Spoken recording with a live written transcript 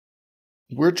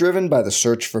We're driven by the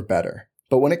search for better.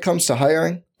 But when it comes to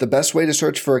hiring, the best way to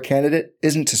search for a candidate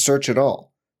isn't to search at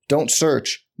all. Don't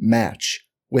search, match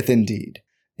with Indeed.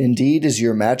 Indeed is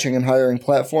your matching and hiring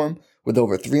platform with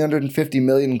over 350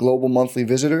 million global monthly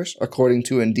visitors, according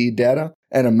to Indeed data,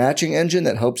 and a matching engine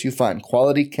that helps you find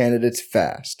quality candidates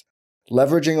fast.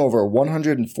 Leveraging over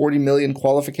 140 million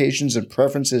qualifications and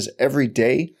preferences every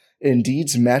day,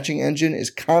 Indeed's matching engine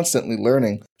is constantly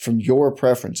learning from your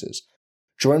preferences.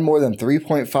 Join more than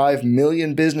 3.5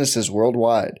 million businesses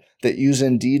worldwide that use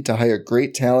Indeed to hire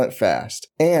great talent fast.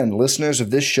 And listeners of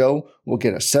this show will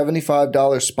get a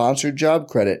 $75 sponsored job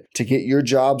credit to get your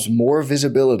jobs more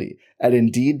visibility at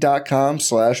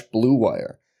Indeed.com/Blue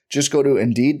Wire. Just go to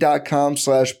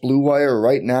Indeed.com/Blue Wire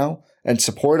right now and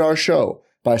support our show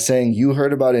by saying you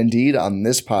heard about Indeed on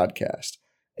this podcast.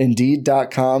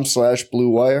 Indeed.com/Blue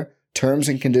Wire. Terms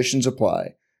and conditions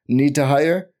apply. Need to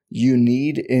hire? You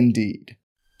need Indeed.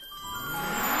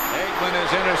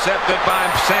 Is intercepted by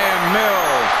Sam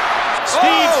Mills.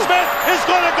 Steve Smith is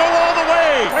going to go all the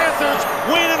way. Panthers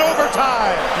win in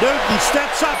overtime. Newton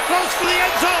steps up, close for the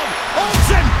end zone.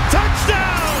 Olsen,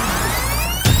 touchdown!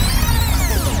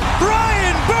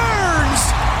 Brian Burns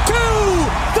to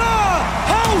the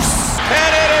house.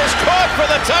 And it is caught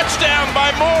for the touchdown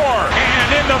by Moore. And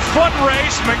in the foot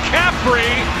race,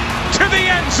 McCaffrey to the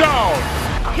end zone.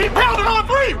 He pounded on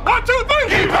three. 1, 2,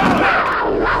 3. He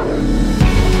pounded.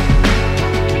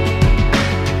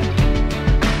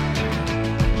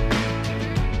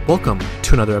 Welcome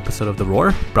to another episode of The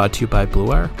Roar, brought to you by Blue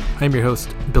Wire. I'm your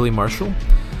host, Billy Marshall,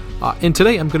 and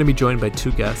today I'm going to be joined by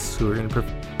two guests who are going to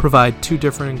provide two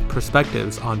different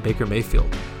perspectives on Baker Mayfield.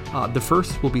 The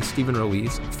first will be Steven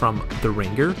Ruiz from The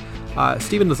Ringer.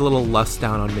 Steven is a little less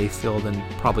down on Mayfield and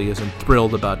probably isn't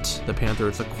thrilled about the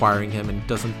Panthers acquiring him and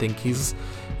doesn't think he's,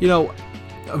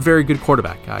 a very good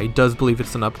quarterback. He does believe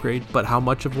it's an upgrade, but how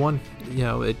much of one?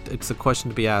 It's a question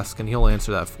to be asked, and he'll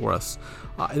answer that for us.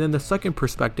 And then the second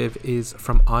perspective is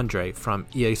from Andre from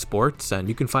EA Sports, and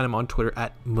you can find him on Twitter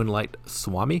at Moonlight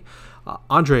Swami.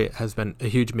 Andre has been a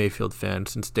huge Mayfield fan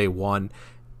since day one,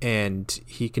 and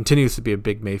he continues to be a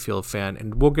big Mayfield fan,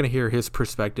 and we're going to hear his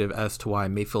perspective as to why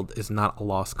Mayfield is not a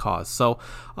lost cause. So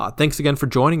thanks again for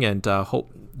joining, and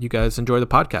hope you guys enjoy the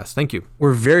podcast. Thank you.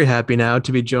 We're very happy now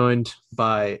to be joined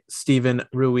by Steven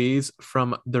Ruiz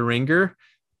from The Ringer.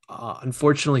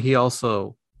 Unfortunately, he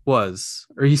also was,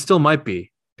 or he still might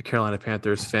be, a Carolina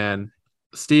Panthers fan.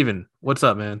 Steven, what's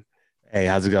up, man? Hey,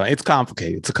 how's it going? It's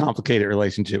complicated. It's a complicated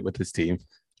relationship with this team.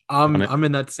 I'm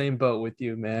in that same boat with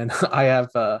you, man.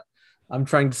 I'm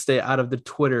trying to stay out of the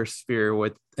Twitter sphere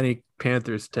with any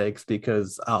Panthers takes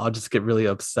because I'll just get really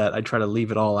upset. I try to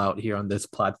leave it all out here on this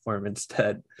platform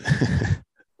instead.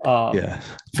 Yeah.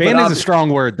 Fan is a strong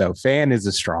word, though. Fan is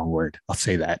a strong word. I'll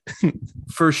say that.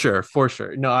 For sure.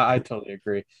 No, I totally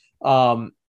agree.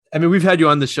 We've had you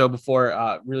on the show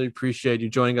before. Really appreciate you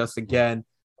joining us again.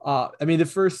 The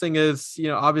first thing is,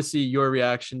 obviously your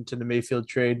reaction to the Mayfield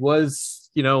trade was,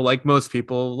 like most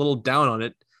people, a little down on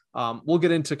it. We'll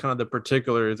get into kind of the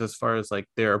particulars as far as like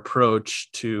their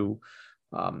approach to,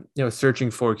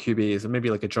 searching for QBs and maybe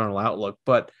like a general outlook.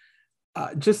 But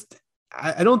I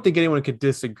don't think anyone could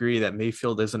disagree that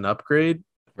Mayfield is an upgrade.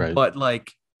 Right. But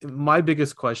like my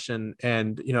biggest question,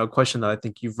 and a question that I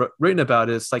think you've written about,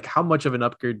 is like how much of an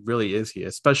upgrade really is he,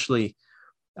 especially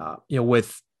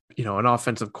with an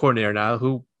offensive coordinator now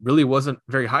who really wasn't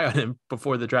very high on him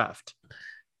before the draft.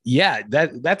 Yeah,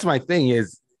 that's my thing.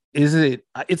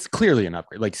 It's clearly an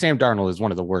upgrade. Like Sam Darnold is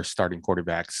one of the worst starting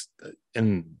quarterbacks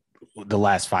in the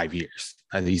last 5 years.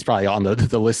 I think he's probably on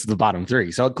the list of the bottom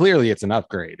three. So clearly it's an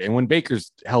upgrade. And when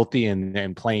Baker's healthy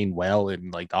and playing well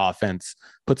and like the offense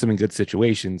puts him in good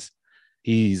situations,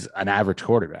 he's an average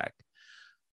quarterback.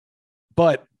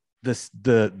 But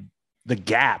the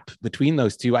gap between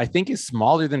those two, I think, is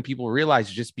smaller than people realize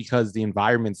just because the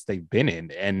environments they've been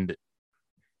in. And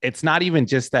it's not even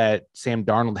just that Sam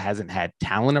Darnold hasn't had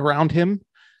talent around him,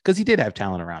 because he did have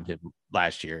talent around him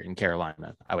last year in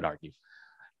Carolina, I would argue.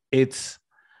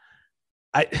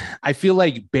 I feel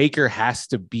like Baker has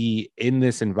to be in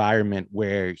this environment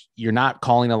where you're not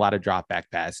calling a lot of drop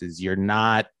back passes. You're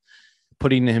not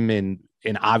putting him in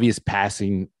obvious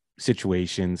passing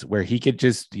situations where he could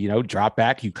just, drop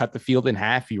back. You cut the field in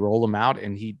half, you roll him out,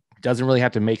 and he doesn't really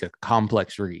have to make a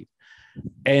complex read.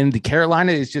 And the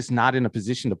Carolina is just not in a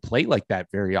position to play like that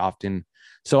very often.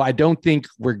 So I don't think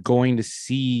we're going to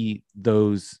see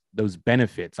those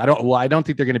benefits. I don't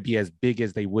think they're going to be as big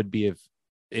as they would be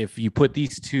if you put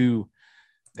these two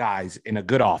guys in a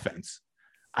good offense.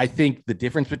 I think the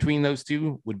difference between those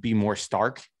two would be more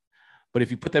stark. But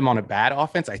if you put them on a bad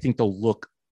offense, I think they'll look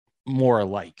more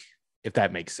alike. if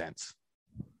that makes sense.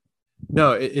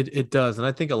 No, it does. And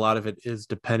I think a lot of it is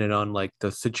dependent on like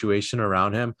the situation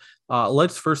around him.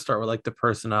 Let's first start with like the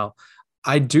personnel.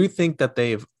 I do think that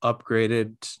they've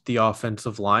upgraded the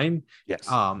offensive line. Yes.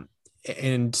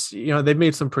 And they've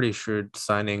made some pretty shrewd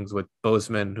signings with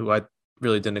Bozeman, who I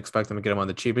really didn't expect them to get him on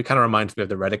the cheap. It kind of reminds me of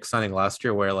the Reddick signing last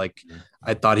year, where like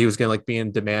I thought he was going to like be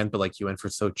in demand, but like he went for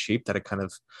so cheap that it kind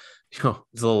of, it's a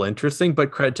little interesting.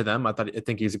 But credit to them, I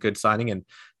think he's a good signing. And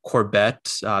Corbett,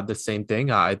 the same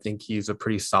thing. I think he's a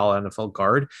pretty solid NFL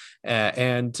guard.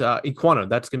 And Iquano,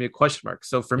 that's going to be a question mark.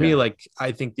 So for me, like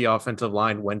I think the offensive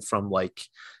line went from like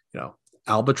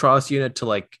albatross unit to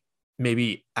like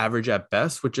maybe average at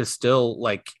best, which is still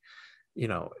like,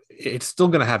 it's still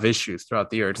going to have issues throughout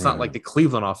the year. It's not like the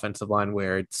Cleveland offensive line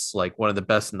where it's like one of the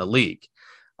best in the league.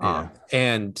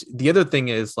 And the other thing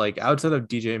is like outside of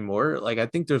DJ Moore, like I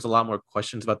think there's a lot more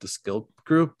questions about the skill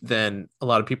group than a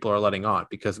lot of people are letting on,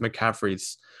 because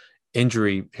McCaffrey's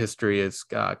injury history is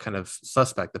kind of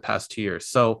suspect the past 2 years.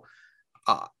 So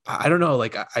I don't know.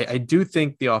 Like I do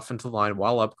think the offensive line,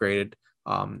 while upgraded,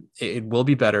 it will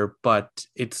be better, but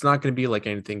it's not going to be like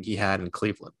anything he had in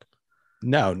Cleveland.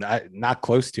 No, not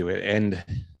close to it. And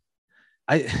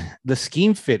the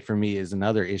scheme fit for me is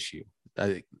another issue.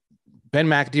 Ben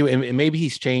McAdoo, and maybe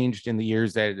he's changed in the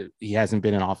years that he hasn't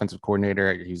been an offensive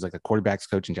coordinator. He's like a quarterbacks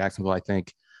coach in Jacksonville, I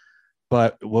think.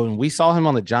 But when we saw him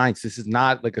on the Giants, this is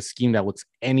not like a scheme that looks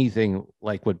anything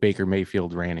like what Baker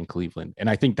Mayfield ran in Cleveland. And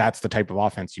I think that's the type of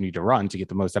offense you need to run to get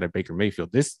the most out of Baker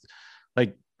Mayfield. This,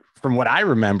 like, from what I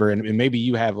remember, and maybe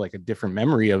you have like a different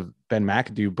memory of Ben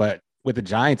McAdoo, but with the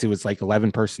Giants, it was like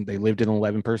 11 person. They lived in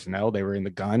 11 personnel. They were in the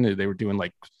gun. They were doing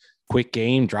like quick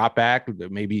game, drop back,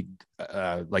 maybe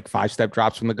like 5-step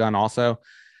drops from the gun also.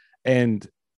 And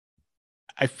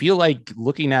I feel like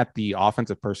looking at the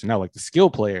offensive personnel, like the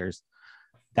skill players,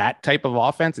 that type of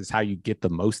offense is how you get the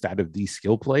most out of these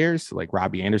skill players, like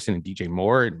Robbie Anderson and DJ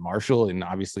Moore and Marshall, and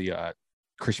obviously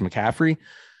Christian McCaffrey.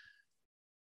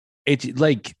 It's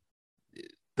like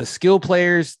the skill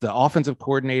players, the offensive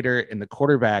coordinator, and the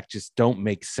quarterback just don't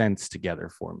make sense together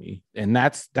for me. And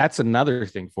that's another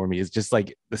thing for me, is just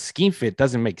like the scheme fit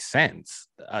doesn't make sense.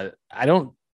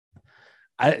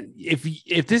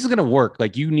 If this is going to work,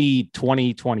 like you need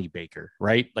 2020 Baker,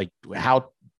 right? Like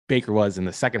how Baker was in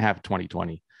the second half of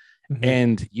 2020. Mm-hmm.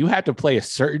 And you have to play a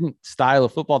certain style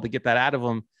of football to get that out of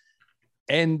them.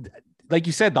 And like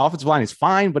you said, the offensive line is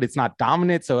fine, but it's not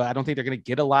dominant. So I don't think they're going to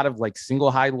get a lot of like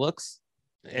single high looks.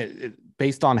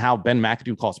 Based on how Ben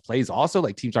McAdoo calls plays. Also,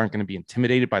 like teams aren't going to be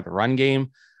intimidated by the run game.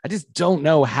 I just don't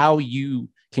know how you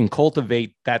can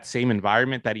cultivate that same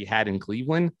environment that he had in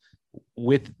Cleveland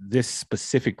with this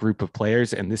specific group of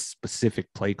players and this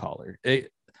specific play caller. The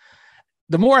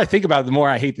more I think about it, the more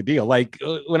I hate the deal. Like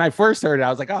when I first heard it, I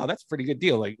was like, oh, that's a pretty good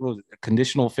deal. Like a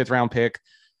conditional 5th round pick.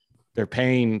 They're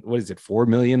paying, what is it, $4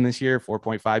 million this year,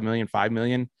 4.5 million, 5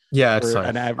 million. Yeah, for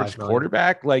an average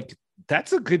quarterback. Like,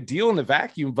 that's a good deal in the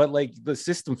vacuum, but like the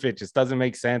system fit just doesn't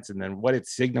make sense. And then what it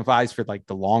signifies for like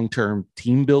the long-term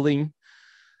team building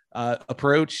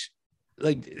approach,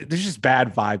 like there's just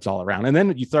bad vibes all around. And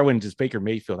then you throw in just Baker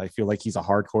Mayfield. I feel like he's a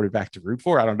hard quarterback to root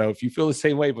for. I don't know if you feel the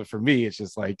same way, but for me, it's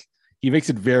just like, he makes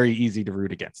it very easy to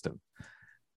root against him.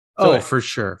 So for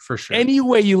sure. Any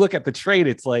way you look at the trade,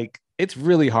 it's like, it's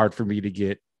really hard for me to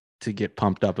get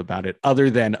pumped up about it, other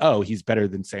than, oh, he's better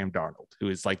than Sam Darnold, who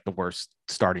is like the worst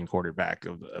starting quarterback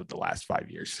of the last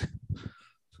 5 years.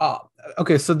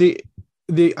 Okay. So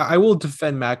I will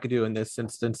defend McAdoo in this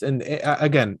instance. And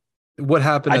again, what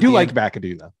happened? I do like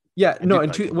McAdoo though. Yeah, no.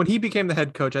 When he became the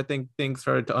head coach, I think things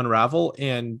started to unravel,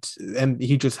 and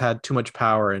he just had too much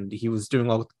power, and he was doing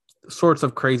all sorts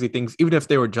of crazy things, even if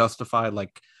they were justified,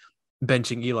 like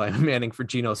benching Eli Manning for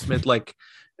Geno Smith, like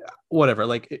whatever.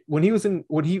 Like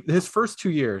his first 2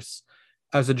 years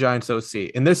as a Giants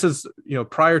OC, and this is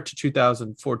prior to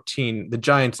 2014, the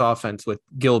Giants offense with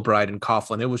Gilbride and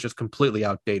Coughlin, it was just completely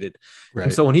outdated. Right.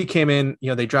 And so when he came in,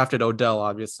 they drafted Odell.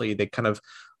 Obviously, they kind of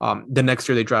the next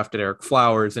year they drafted Eric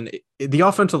Flowers, and the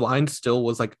offensive line still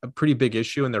was like a pretty big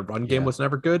issue, and their run game was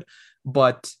never good.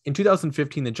 But in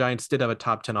 2015, the Giants did have a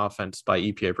top 10 offense by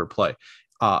EPA per play,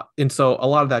 and so a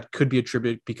lot of that could be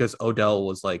attributed because Odell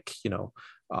was like he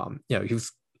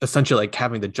was essentially like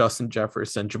having the Justin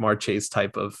Jefferson, Jamar Chase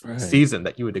type of season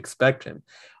that you would expect him.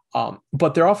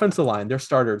 But their offensive line, their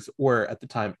starters were at the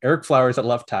time Eric Flowers at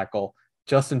left tackle,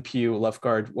 Justin Pugh, left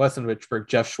guard, Weston Richburg,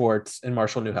 Jeff Schwartz, and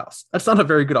Marshall Newhouse. That's not a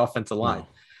very good offensive line. No.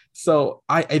 So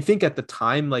I think at the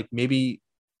time, like maybe,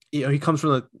 he comes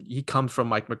from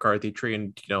Mike McCarthy tree.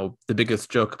 And, the biggest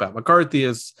joke about McCarthy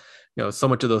is, so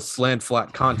much of those slant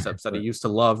flat concepts that he used to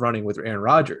love running with Aaron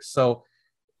Rodgers. So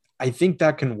I think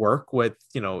that can work with,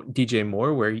 DJ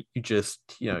Moore, where you just,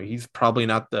 he's probably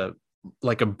not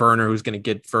like a burner who's going to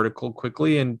get vertical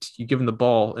quickly, and you give him the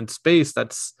ball in space.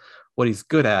 That's what he's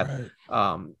good at.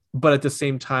 Right. But at the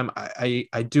same time,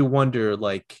 I do wonder,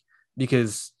 like,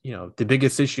 because, the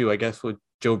biggest issue, I guess, with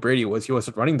Joe Brady was he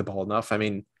wasn't running the ball enough. I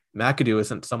mean, McAdoo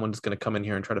isn't someone who's going to come in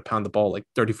here and try to pound the ball like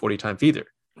 30, 40 times either.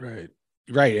 Right.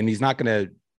 Right. And he's not going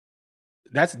to,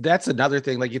 that's another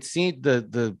thing. Like, it seemed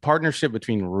the partnership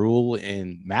between Rule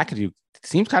and McAdoo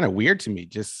seems kind of weird to me,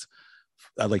 just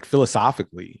like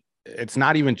philosophically. It's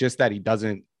not even just that he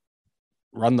doesn't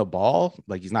run the ball.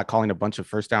 Like, he's not calling a bunch of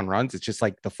first down runs. It's just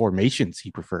like the formations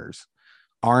he prefers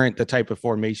aren't the type of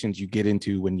formations you get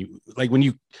into when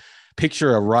you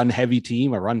picture a run heavy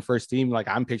team, a run first team. Like,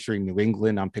 I'm picturing New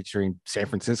England, I'm picturing San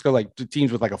Francisco, like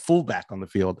teams with like a fullback on the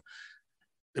field.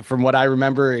 From what I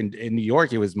remember in New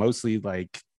York, it was mostly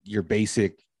like your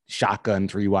basic shotgun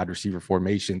 3 wide receiver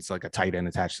formations, like a tight end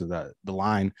attached to the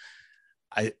line.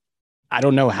 I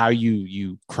don't know how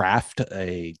you craft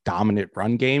a dominant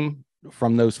run game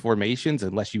from those formations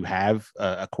unless you have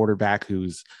a quarterback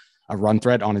who's a run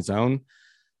threat on his own.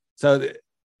 So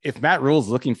if Matt Rule's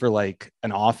looking for like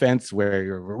an offense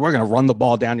where we're going to run the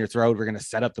ball down your throat, we're going to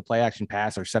set up the play action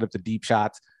pass or set up the deep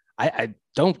shots, I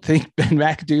don't think Ben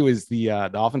McAdoo is the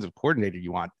offensive coordinator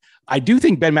you want. I do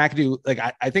think Ben McAdoo, like,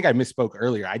 I think I misspoke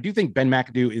earlier. I do think Ben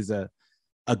McAdoo is a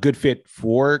good fit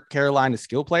for Carolina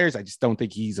skill players. I just don't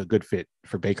think he's a good fit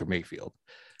for Baker Mayfield,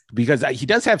 because he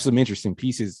does have some interesting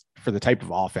pieces for the type of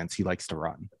offense he likes to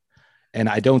run. And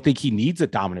I don't think he needs a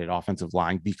dominant offensive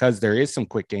line, because there is some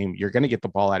quick game. You're going to get the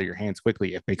ball out of your hands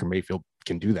quickly if Baker Mayfield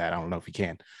can do that. I don't know if he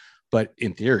can, but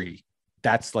in theory,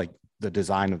 that's like the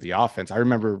design of the offense. I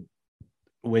remember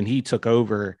when he took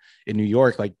over in New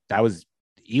York, like, that was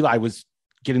Eli was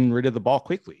getting rid of the ball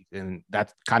quickly, and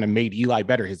that kind of made Eli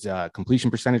better. His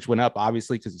completion percentage went up,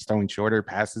 obviously, because he's throwing shorter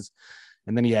passes,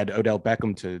 and then he had Odell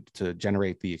Beckham to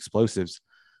generate the explosives.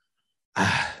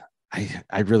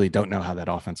 I really don't know how that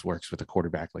offense works with a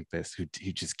quarterback like this who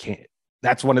just can't.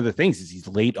 That's one of the things, is he's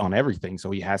late on everything,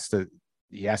 so he has to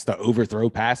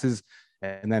overthrow passes,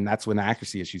 and then that's when the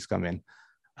accuracy issues come in.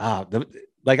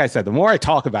 Like I said, the more I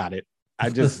talk about it, I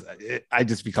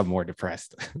just become more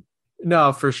depressed.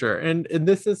 No, for sure. And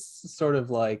this is sort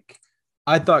of like,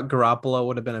 I thought Garoppolo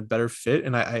would have been a better fit.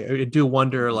 And I do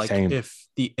wonder, like, Same. if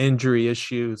the injury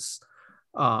issues,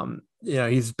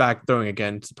 he's back throwing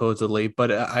again, supposedly,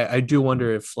 but I do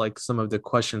wonder if, like, some of the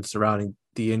questions surrounding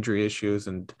the injury issues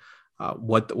and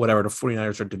whatever the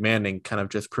 49ers are demanding kind of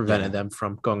just prevented them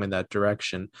from going in that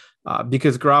direction.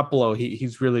 Because Garoppolo,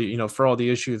 he's really, for all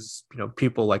the issues,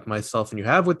 people like myself and you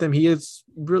have with him, he is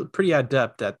pretty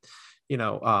adept at,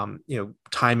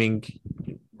 timing,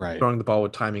 right, throwing the ball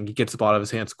with timing. He gets the ball out of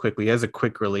his hands quickly. He has a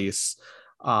quick release.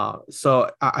 So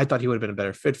I thought he would have been a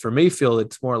better fit. For Mayfield,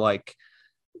 it's more like,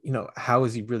 how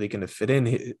is he really going to fit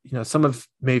in? Some of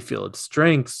Mayfield's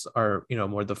strengths are,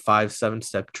 more the 5-7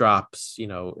 step drops,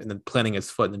 and then planting his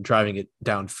foot and then driving it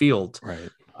downfield. Right.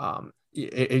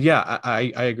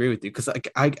 I agree with you, because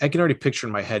I can already picture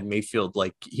in my head Mayfield,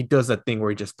 like, he does that thing where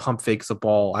he just pump fakes a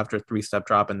ball after a 3-step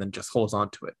drop and then just holds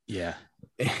on to it. Yeah.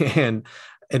 And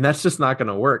that's just not going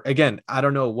to work. Again, I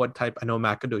don't know what type. I know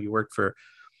McAdoo, you worked for.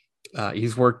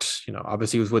 He's worked,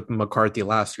 obviously he was with McCarthy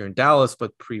last year in Dallas,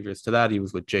 but previous to that, he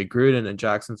was with Jay Gruden in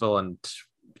Jacksonville and,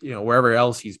 wherever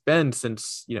else he's been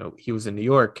since, he was in New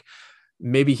York.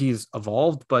 Maybe he's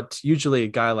evolved, but usually a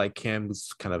guy like him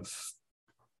who's kind of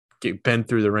been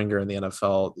through the ringer in the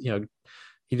NFL,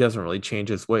 he doesn't really change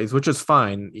his ways, which is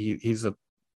fine. He's a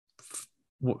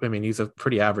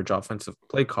pretty average offensive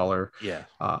play caller. Yeah.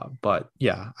 But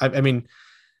yeah, I mean,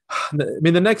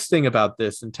 the next thing about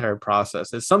this entire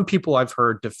process is some people I've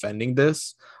heard defending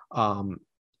this,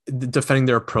 defending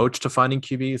their approach to finding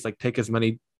QBs, like,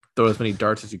 throw as many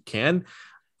darts as you can.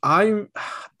 I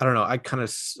don't know.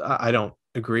 I don't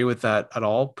agree with that at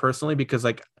all personally, because,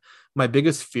 like, my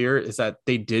biggest fear is that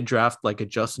they did draft like a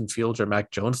Justin Fields or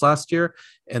Mac Jones last year.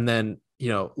 And then,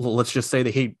 let's just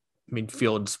say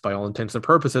Fields, by all intents and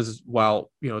purposes,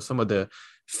 while, some of the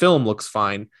film looks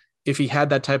fine, if he had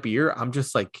that type of year, I'm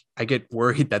just like, I get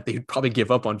worried that they'd probably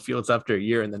give up on Fields after a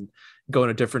year and then go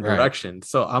in a different direction.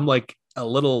 So I'm like a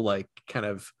little, like, kind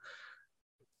of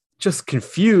just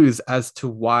confused as to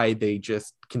why they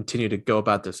just continue to go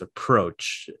about this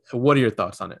approach. What are your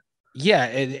thoughts on it? Yeah.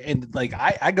 And like,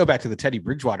 I go back to the Teddy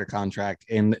Bridgewater contract,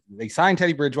 and they signed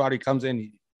Teddy Bridgewater. He comes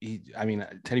in,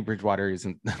 Teddy Bridgewater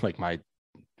isn't like my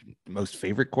most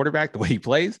favorite quarterback, the way he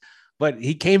plays, but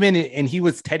he came in and he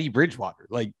was Teddy Bridgewater.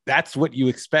 Like that's what you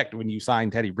expect when you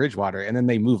sign Teddy Bridgewater, and then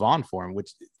they move on from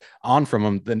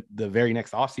him the very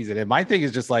next offseason. And my thing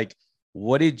is just like,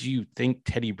 what did you think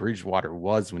Teddy Bridgewater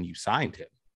was when you signed him?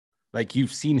 Like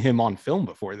you've seen him on film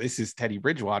before. This is Teddy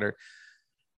Bridgewater.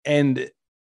 And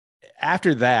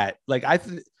after that, like I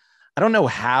don't know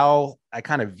how I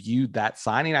kind of viewed that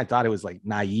signing. I thought it was like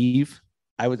naive.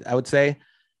 I would say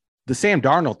the Sam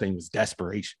Darnold thing was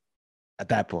desperation at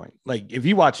that point. Like if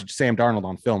you watch Sam Darnold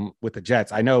on film with the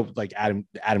Jets, I know like Adam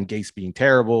Gase being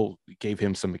terrible gave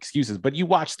him some excuses, but you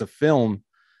watch the film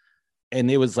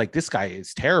and it was like, this guy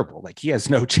is terrible. Like he has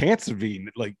no chance of being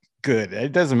like good.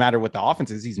 It doesn't matter what the offense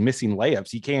is. He's missing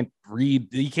layups. He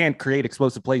can't create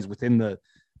explosive plays within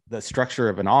the structure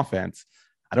of an offense.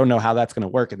 I don't know how that's going to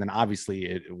work. And then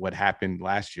obviously what happened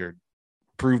last year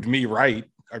proved me right.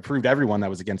 I proved everyone that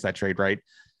was against that trade right.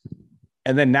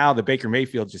 And then now the Baker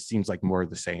Mayfield just seems like more of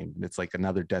the same. It's like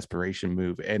another desperation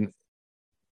move. And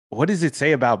what does it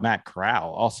say about Matt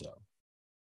Corral also?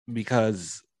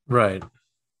 Because right.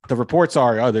 The reports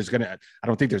are, I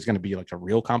don't think there's going to be like a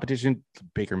real competition.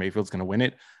 Baker Mayfield's going to win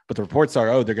it. But the reports are,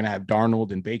 they're going to have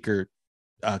Darnold and Baker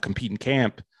compete in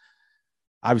camp.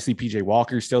 Obviously, PJ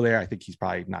Walker's still there. I think he's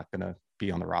probably not going to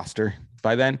be on the roster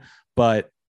by then.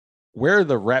 But where are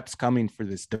the reps coming for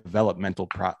this developmental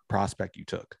prospect you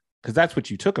took? Because that's what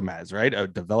you took him as, right? A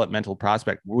developmental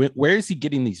prospect. Where is he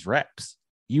getting these reps?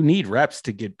 You need reps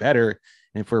to get better.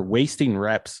 And if we're wasting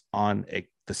reps on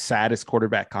the saddest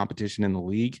quarterback competition in the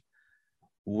league,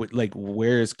 like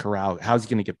where is Corral? How's he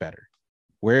going to get better?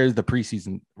 Where is the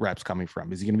preseason reps coming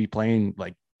from? Is he going to be playing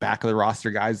like back of the roster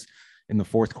guys in the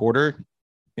fourth quarter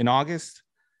in August?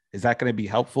 Is that going to be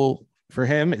helpful for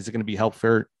him? Is it going to be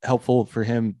helpful for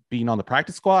him being on the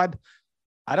practice squad?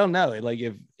 I don't know. Like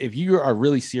if you are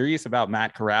really serious about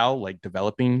Matt Corral, like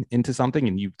developing into something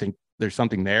and you think there's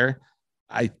something there,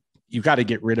 you've got to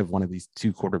get rid of one of these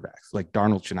two quarterbacks. Like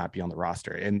Darnold should not be on the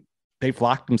roster. And they've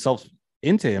locked themselves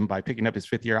into him by picking up his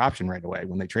 5th-year option right away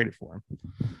when they traded for him.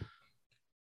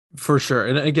 For sure.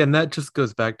 And again, that just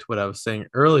goes back to what I was saying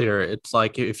earlier. It's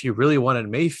like, if you really wanted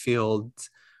Mayfield,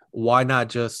 why not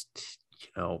just,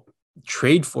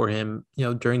 trade for him,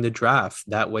 during the draft?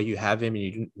 That way you have him and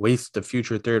you didn't waste the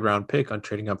future 3rd-round pick on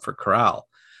trading up for Corral.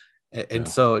 And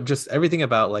so just everything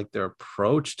about like their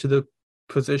approach to the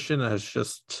position has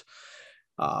just,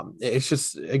 it's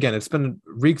just, again, it's been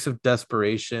reeks of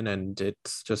desperation and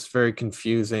it's just very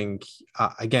confusing.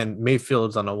 Again,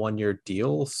 Mayfield's on a 1-year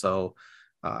deal. So,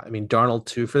 Darnold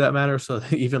too, for that matter. So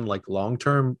even like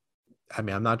long-term,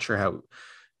 I'm not sure how,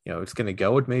 it's going to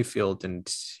go with Mayfield,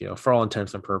 and, for all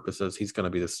intents and purposes, he's going to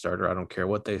be the starter. I don't care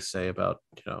what they say about,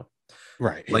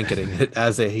 right, blanketing it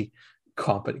as a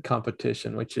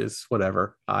competition, which is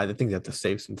whatever. I think they have to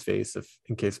save some face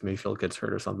in case Mayfield gets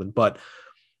hurt or something. But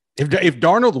if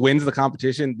Darnold wins the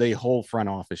competition, the whole front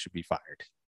office should be fired.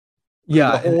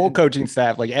 Yeah, the whole coaching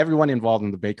staff, like everyone involved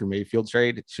in the Baker Mayfield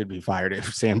trade, should be fired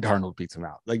if Sam Darnold beats him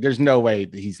out. Like, there's no way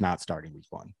that he's not starting week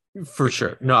 1. For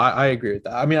sure. No, I agree with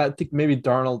that. I think maybe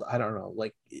Darnold, I don't know,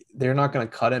 like they're not going to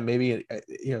cut him. Maybe,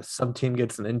 some team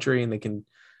gets an injury and they can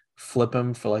flip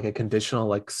him for like a conditional,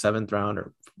 like 7th round,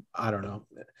 or I don't know.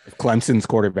 If Clemson's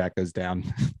quarterback goes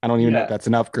down, I don't even know if that's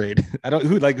an upgrade.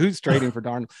 Who's trading for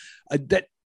Darnold? That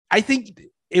I think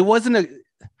it wasn't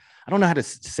I don't know how to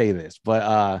say this,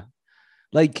 but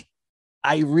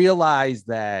I realized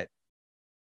that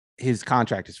his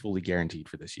contract is fully guaranteed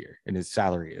for this year, and his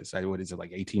salary is, what is it,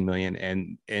 like $18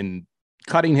 million, and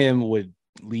cutting him would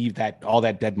leave all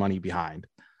that dead money behind.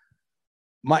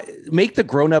 Make the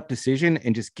grown-up decision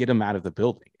and just get him out of the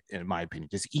building, in my opinion.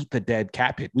 Just eat the dead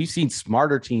cap hit. We've seen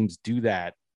smarter teams do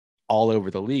that all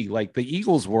over the league. Like the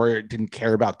Eagles didn't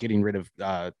care about getting rid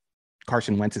of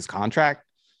Carson Wentz's contract.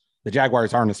 The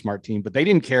Jaguars aren't a smart team, but they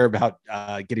didn't care about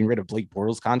getting rid of Blake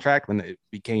Bortles' contract when it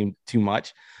became too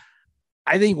much.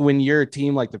 I think when you're a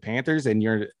team like the Panthers and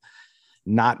you're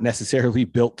not necessarily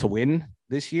built to win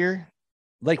this year,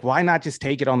 like, why not just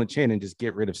take it on the chin and just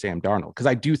get rid of Sam Darnold? Because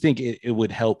I do think it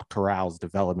would help Corral's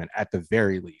development at the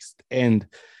very least. And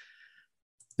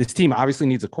this team obviously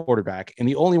needs a quarterback, and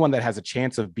the only one that has a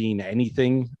chance of being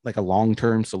anything like a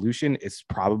long-term solution is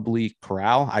probably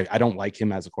Corral. I don't like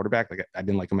him as a quarterback. Like, I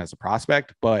didn't like him as a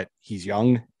prospect, but he's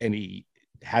young and he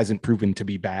hasn't proven to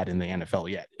be bad in the NFL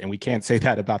yet. And we can't say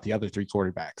that about the other 3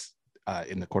 quarterbacks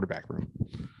in the quarterback room.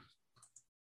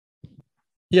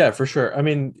 Yeah, for sure.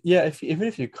 Even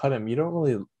if you cut him, you don't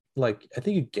really I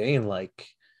think you gain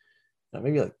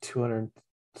maybe like $200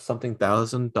 something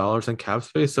thousand in cap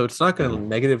space. So it's not going to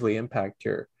negatively impact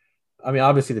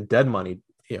obviously the dead money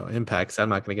impacts. I'm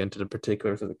not going to get into the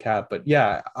particulars of the cap, but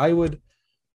yeah, I would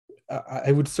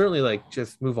certainly like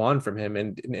just move on from him.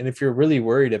 And if you're really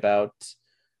worried about,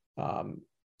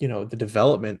 the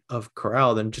development of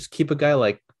Corral, then just keep a guy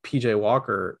like PJ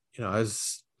Walker,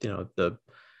 as, the,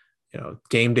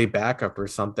 game day backup or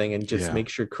something, and just make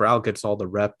sure Corral gets all the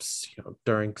reps,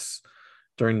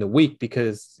 during the week,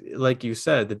 because like you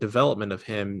said, the development of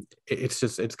him,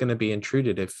 it's going to be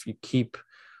intruded if you keep,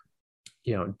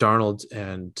 Darnold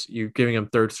and you're giving him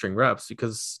third string reps,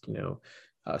 because,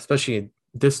 especially in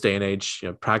this day and age,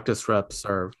 practice reps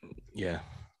are, you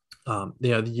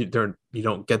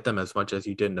don't get them as much as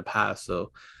you did in the past.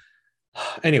 So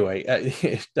anyway,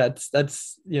 that's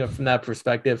from that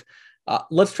perspective.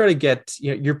 Let's try to get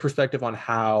your perspective on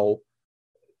how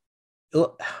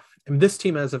this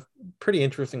team has a pretty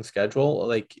interesting schedule.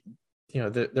 Like,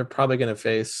 they're probably going to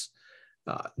face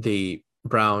the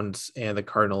Browns and the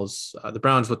Cardinals. The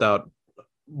Browns without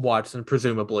Watson,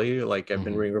 presumably. Like, I've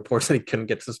been reading reports that he couldn't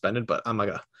get suspended, but I'm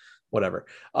like, whatever.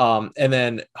 And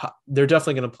then they're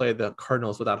definitely going to play the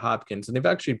Cardinals without Hopkins, and they've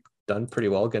actually done pretty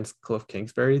well against Cliff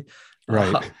Kingsbury.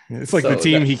 Right. It's like the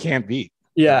team he can't beat.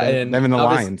 Yeah. Them and the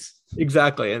Lions.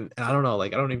 Exactly. And I don't know,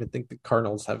 like, I don't even think the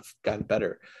Cardinals have gotten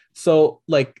better. So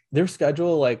like their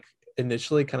schedule, like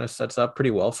initially kind of sets up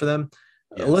pretty well for them.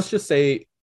 Yes. Let's just say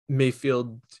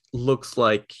Mayfield looks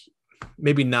like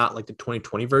maybe not like the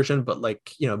 2020 version, but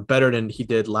like, better than he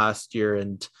did last year.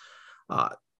 And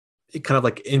it kind of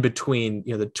like in between,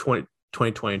 the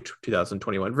 2020 and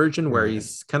 2021 version, where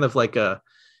he's kind of like the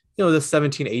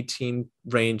 17-18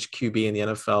 range QB in the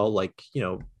NFL, like,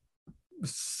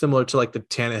 similar to like the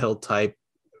Tannehill type,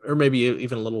 or maybe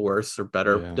even a little worse or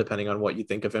better, depending on what you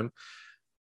think of him.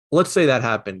 Let's say that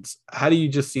happens. How do you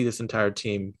just see this entire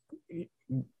team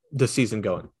this season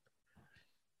going?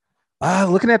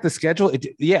 Looking at the schedule,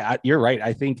 you're right.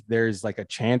 I think there's like a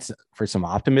chance for some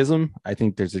optimism. I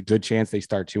think there's a good chance they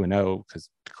start 2-0 because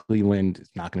Cleveland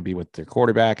is not going to be with their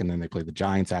quarterback, and then they play the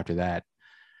Giants after that.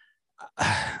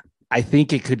 I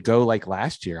think it could go like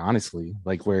last year, honestly,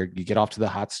 like where you get off to the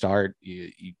hot start,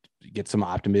 you get some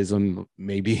optimism.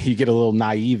 Maybe you get a little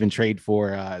naive and trade for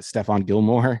Stephon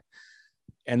Gilmore,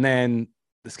 and then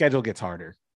the schedule gets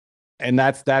harder. And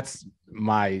that's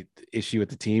my issue with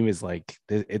the team is like,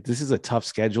 this is a tough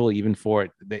schedule, even for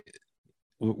it.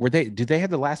 Did they have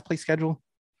the last place schedule?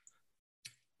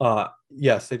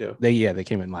 Yes, they do. They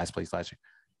came in last place last year.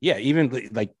 Yeah.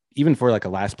 Even for like a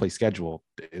last place schedule,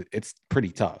 it's pretty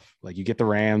tough. Like you get the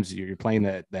Rams, you're playing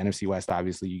the NFC West.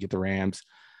 Obviously you get the Rams,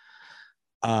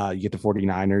 you get the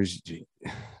 49ers,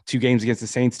 2 games against the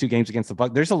Saints, 2 games against the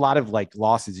Bucs. There's a lot of like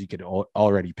losses you could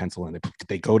already pencil in.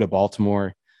 They go to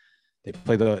Baltimore. They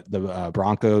play the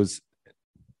Broncos.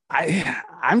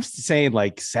 I'm saying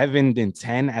like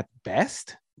 7-10 at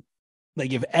best.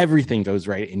 Like if everything goes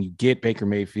right and you get Baker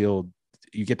Mayfield,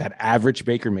 you get that average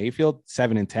Baker Mayfield,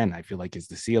 7-10, I feel like is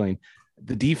the ceiling.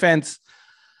 The defense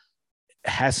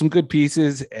has some good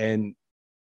pieces, and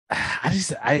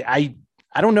I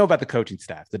don't know about the coaching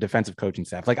staff, the defensive coaching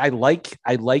staff. Like I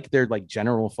like their like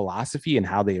general philosophy and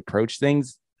how they approach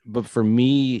things, but for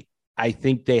me, I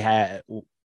think they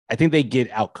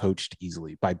get outcoached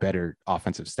easily by better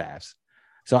offensive staffs.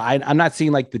 So I'm not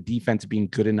seeing like the defense being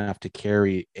good enough to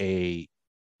carry a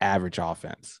average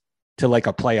offense to like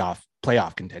a playoff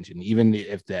contention, even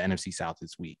if the NFC South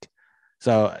is weak.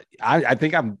 So I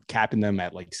think I'm capping them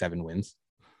at like 7 wins.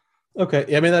 Okay.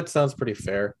 Yeah, I mean, that sounds pretty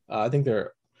fair. I think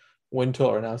their win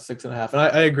total right now is 6.5. And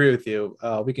I agree with you.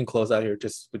 We can close out here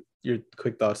just with your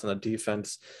quick thoughts on the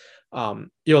defense.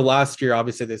 Last year,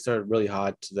 obviously they started really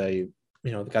hot. They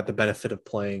got the benefit of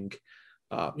playing,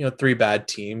 3 bad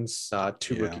teams,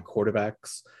 2 rookie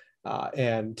quarterbacks,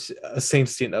 and a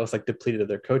Saints team that was like depleted of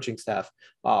their coaching staff.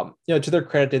 To their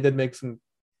credit, they did make some,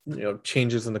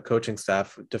 changes in the coaching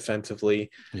staff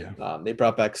defensively. Yeah. They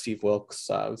brought back Steve Wilkes,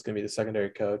 who's going to be the secondary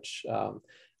coach.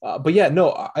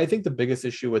 I think the biggest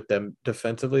issue with them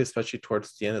defensively, especially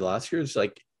towards the end of last year, is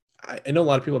like, I know a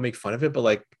lot of people make fun of it, but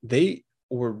like they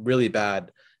were really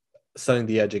bad setting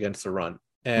the edge against the run.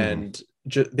 And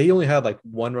they only had like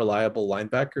one reliable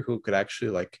linebacker who could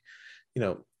actually like,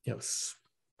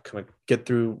 kind of get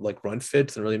through like run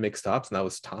fits and really make stops. And that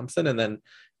was Thompson. And then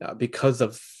because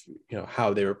of,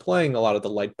 how they were playing a lot of the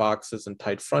light boxes and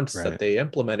tight fronts that they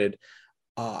implemented,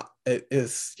 it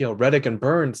is, Reddick and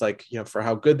Burns, like, for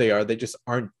how good they are, they just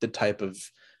aren't the type of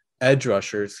edge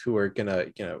rushers who are going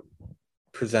to,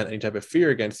 present any type of fear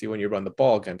against you when you run the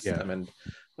ball against them.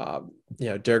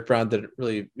 And, Derek Brown didn't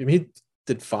really, he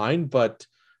did fine, but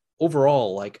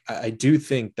overall, like I do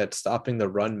think that stopping the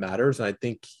run matters. And I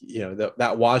think,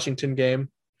 that Washington game,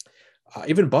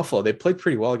 even Buffalo, they played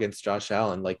pretty well against Josh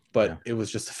Allen. But it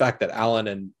was just the fact that Allen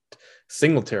and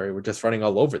Singletary were just running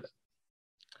all over them.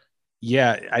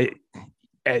 Yeah,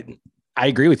 I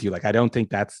agree with you. Like, I don't think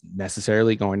that's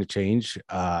necessarily going to change.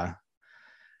 I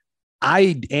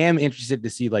am interested to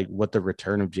see like what the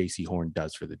return of JC Horn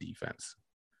does for the defense.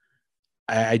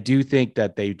 I do think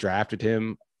that they drafted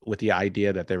him with the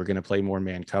idea that they were going to play more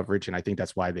man coverage. And I think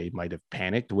that's why they might have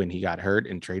panicked when he got hurt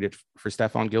and traded for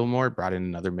Stephon Gilmore, brought in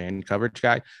another man coverage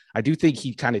guy. I do think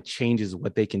he kind of changes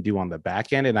what they can do on the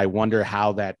back end. And I wonder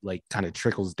how that like kind of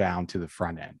trickles down to the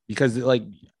front end, because like,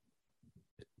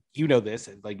 you know, this,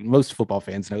 like most football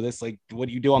fans know this, like what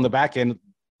you do on the back end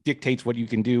dictates what you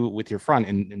can do with your front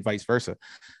and vice versa.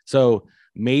 So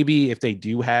maybe if they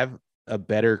do have a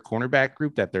better cornerback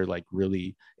group that they're like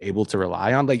really able to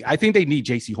rely on, like I think they need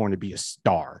JC Horn to be a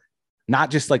star, not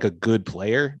just like a good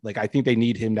player. Like I think they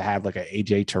need him to have like a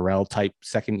AJ Terrell type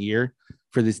second year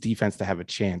for this defense to have a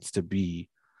chance to be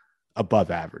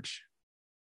above average.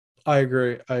 I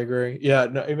agree. Yeah,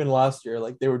 no, even last year,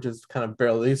 like they were just kind of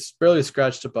barely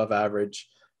scratched above average.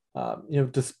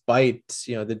 Despite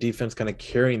the defense kind of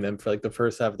carrying them for like the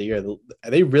first half of the year,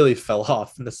 they really fell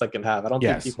off in the second half. I don't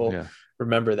think people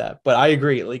remember that, but I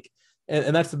agree. Like,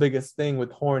 and that's the biggest thing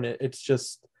with Horn. It's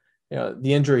just the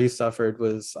injury he suffered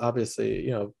was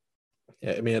obviously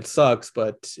I mean it sucks,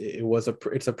 but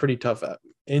it's a pretty tough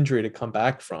injury to come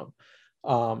back from.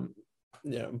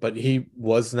 But he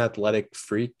was an athletic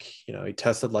freak. He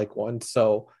tested like one,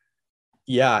 so.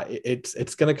 Yeah,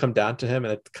 it's going to come down to him,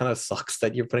 and it kind of sucks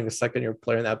that you're putting a second-year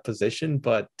player in that position,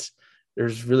 but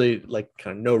there's really like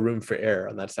kind of no room for error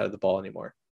on that side of the ball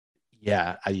anymore.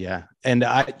 Yeah. And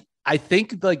I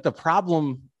think like the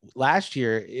problem last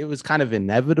year, it was kind of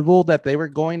inevitable that they were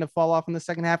going to fall off in the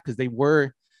second half because they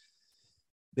were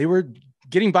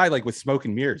getting by like with smoke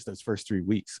and mirrors those first 3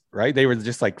 weeks, right? They were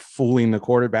just like fooling the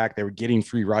quarterback. They were getting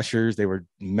free rushers. They were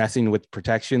messing with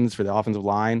protections for the offensive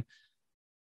line.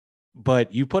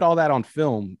 But you put all that on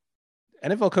film,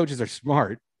 NFL coaches are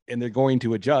smart and they're going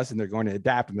to adjust and they're going to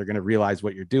adapt and they're going to realize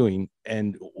what you're doing.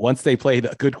 And once they played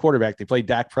a good quarterback, they played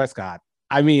Dak Prescott.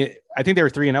 I mean, I think they were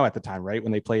 3-0 at the time, right?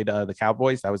 When they played the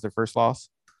Cowboys, that was their first loss.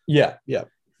 Yeah.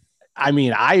 I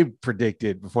mean, I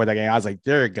predicted before that game, I was like,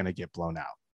 they're going to get blown out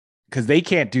because they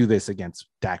can't do this against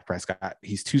Dak Prescott.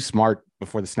 He's too smart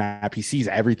before the snap. He sees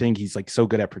everything. He's like so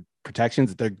good at protections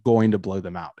that they're going to blow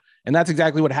them out. And that's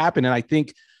exactly what happened. And I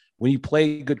think when you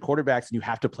play good quarterbacks and you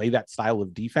have to play that style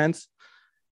of defense,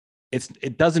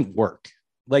 it doesn't work.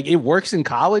 Like it works in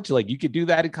college. Like you could do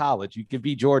that in college. You could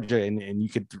beat Georgia and you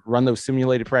could run those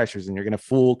simulated pressures and you're going to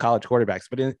fool college quarterbacks.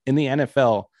 But in the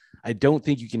NFL, I don't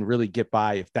think you can really get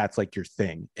by if that's like your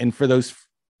thing. And for those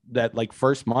that like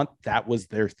first month, that was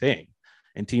their thing.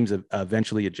 And teams have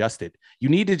eventually adjusted. You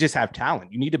need to just have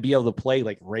talent. You need to be able to play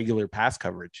like regular pass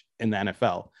coverage in the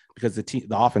NFL because the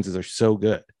offenses are so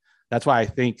good. That's why I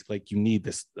think like you need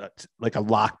this like a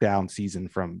lockdown season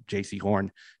from JC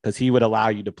Horn because he would allow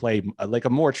you to play like a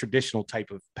more traditional type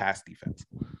of pass defense.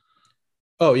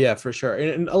 Oh yeah, for sure.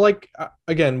 And I like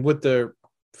again with the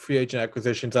free agent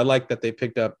acquisitions, I like that they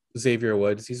picked up Xavier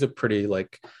Woods. He's a pretty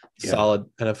solid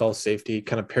NFL safety.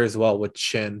 Kind of pairs well with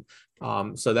Chin,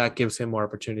 so that gives him more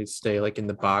opportunity to stay like in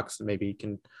the box and maybe he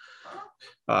can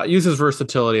use his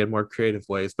versatility in more creative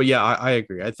ways. But yeah, I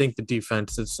agree. I think the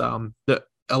defense is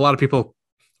a lot of people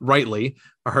rightly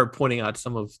are pointing out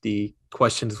some of the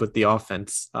questions with the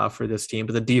offense for this team,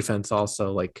 but the defense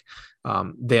also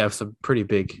they have some pretty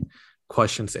big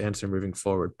questions to answer moving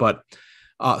forward. But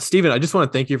Steven, I just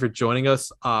want to thank you for joining us.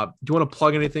 Do you want to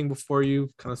plug anything before you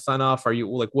kind of sign off? Are you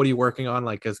what are you working on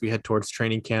as we head towards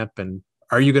training camp? And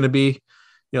are you going to be,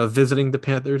 visiting the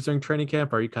Panthers during training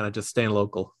camp? Or are you kind of just staying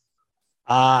local?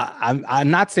 I'm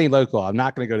not staying local. I'm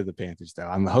not going to go to the Panthers though.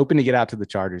 I'm hoping to get out to the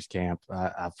Chargers camp.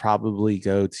 I'll probably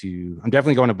I'm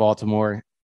definitely going to Baltimore.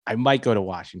 I might go to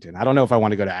Washington. I don't know if I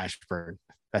want to go to Ashford.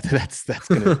 That's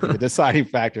going to be the deciding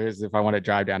factor is if I want to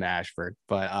drive down to Ashford.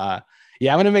 But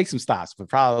yeah, I'm going to make some stops, but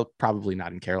probably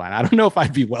not in Carolina. I don't know if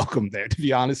I'd be welcome there, to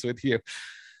be honest with you.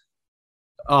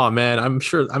 Oh man, I'm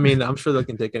sure they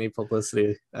can take any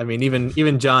publicity. I mean,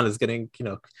 even John is getting,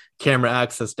 camera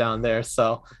access down there.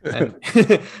 So,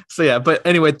 so yeah, but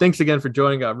anyway, thanks again for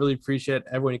joining. I really appreciate it.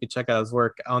 Everyone, you can check out his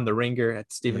work on the Ringer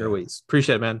at Steven Ruiz.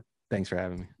 Appreciate it, man. Thanks for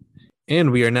having me.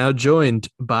 And we are now joined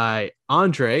by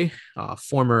Andre,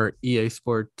 former EA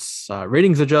Sports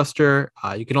ratings adjuster.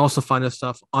 You can also find his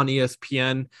stuff on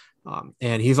ESPN,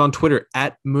 and he's on Twitter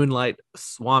at Moonlight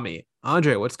Swami.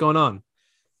 Andre, what's going on?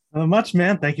 Not much,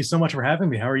 man. Thank you so much for having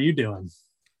me. How are you doing?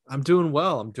 I'm doing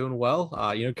well.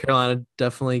 Carolina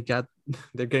definitely got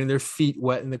they're getting their feet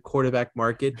wet in the quarterback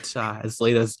market as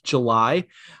late as July.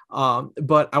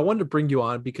 But I wanted to bring you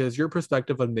on because your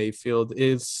perspective on Mayfield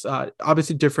is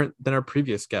obviously different than our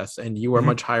previous guests, and you are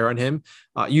much higher on him.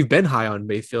 You've been high on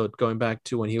Mayfield going back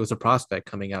to when he was a prospect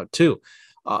coming out too.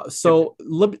 I just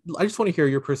want to hear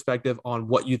your perspective on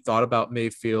what you thought about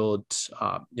Mayfield,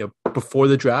 before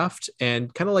the draft,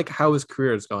 and kind of like how his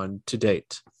career has gone to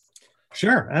date.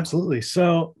 Sure, absolutely.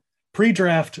 So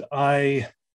pre-draft, I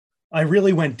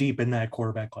really went deep in that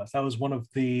quarterback class. That was one of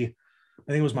I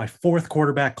think it was my fourth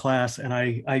quarterback class, and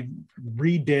I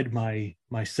redid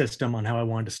my system on how I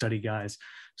wanted to study guys.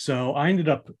 So I ended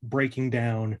up breaking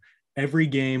down every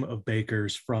game of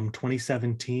Baker's from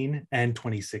 2017 and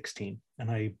 2016.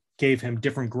 And I gave him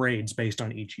different grades based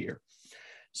on each year.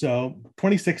 So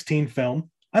 2016 film,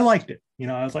 I liked it.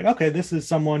 I was like, okay, this is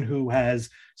someone who has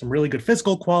some really good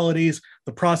physical qualities.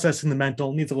 The process and the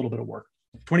mental needs a little bit of work.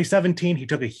 2017, he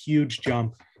took a huge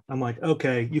jump. I'm like,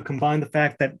 okay, you combine the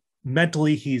fact that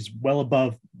mentally he's well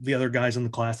above the other guys in the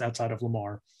class outside of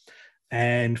Lamar.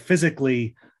 And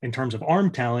physically, in terms of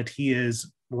arm talent, he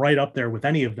is right up there with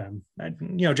any of them.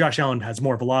 Josh Allen has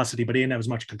more velocity, but he didn't have as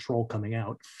much control coming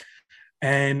out.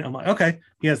 And I'm like, okay,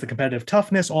 he has the competitive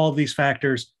toughness, all of these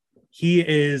factors. He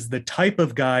is the type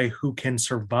of guy who can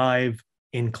survive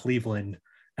in Cleveland,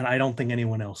 and I don't think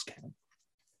anyone else can.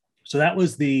 So that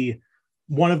was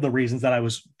one of the reasons that I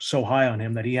was so high on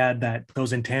him, that he had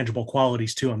those intangible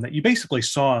qualities to him that you basically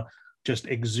saw just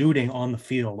exuding on the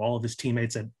field. All of his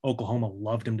teammates at Oklahoma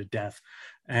loved him to death,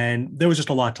 and there was just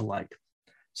a lot to like.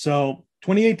 So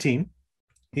 2018,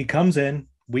 he comes in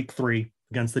week 3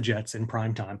 against the Jets in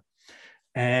prime time.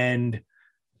 And,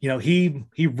 he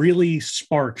really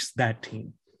sparks that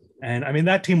team. And I mean,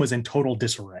 that team was in total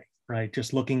disarray, right?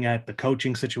 Just looking at the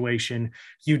coaching situation,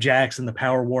 Hugh Jackson, the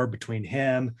power war between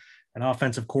him, an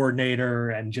offensive coordinator,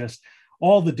 and just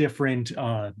all the different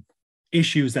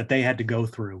issues that they had to go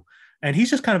through. And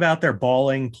he's just kind of out there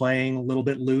balling, playing a little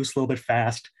bit loose, a little bit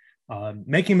fast.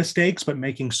 Making mistakes, but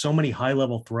making so many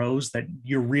high-level throws that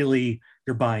you're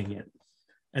buying it.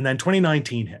 And then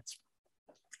 2019 hits.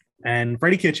 And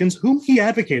Freddie Kitchens, whom he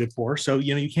advocated for, so,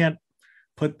 you can't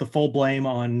put the full blame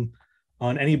on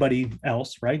anybody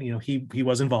else, right? He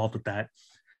was involved with that.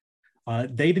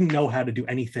 They didn't know how to do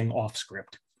anything off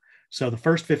script. So the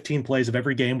first 15 plays of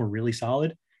every game were really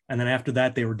solid. And then after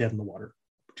that, they were dead in the water.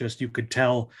 Just, you could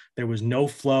tell there was no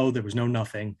flow, there was no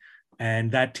nothing.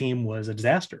 And that team was a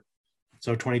disaster.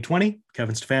 So 2020,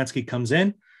 Kevin Stefanski comes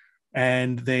in,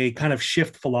 and they kind of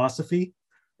shift philosophy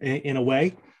in a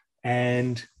way.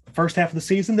 And first half of the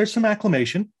season, there's some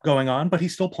acclimation going on, but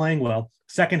he's still playing well.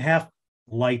 Second half,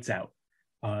 lights out.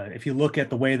 If you look at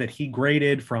the way that he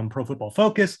graded from Pro Football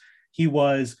Focus, he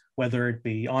was, whether it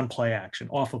be on play action,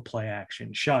 off of play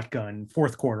action, shotgun,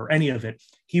 fourth quarter, any of it,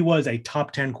 he was a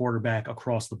top 10 quarterback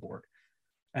across the board.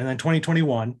 And then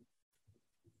 2021,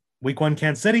 week 1,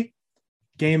 Kansas City,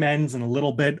 game ends in a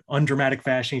little bit undramatic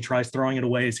fashion. He tries throwing it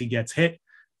away as he gets hit.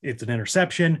 It's an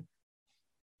interception.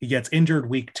 He gets injured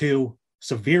week 2,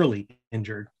 severely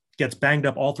injured, gets banged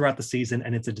up all throughout the season,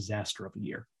 and it's a disaster of a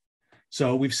year.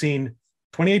 So we've seen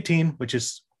 2018, which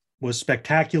was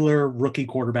spectacular rookie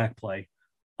quarterback play,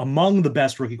 among the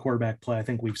best rookie quarterback play I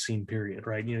think we've seen, period,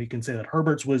 right? You can say that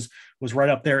Herbert's was right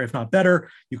up there, if not better.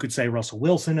 You could say Russell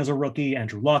Wilson as a rookie,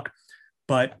 Andrew Luck,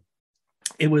 but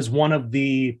it was one of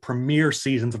the premier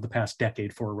seasons of the past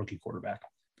decade for a rookie quarterback.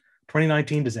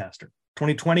 2019, disaster.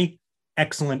 2020,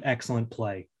 excellent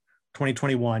play.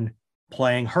 2021,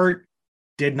 playing hurt,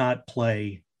 did not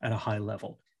play at a high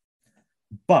level.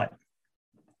 But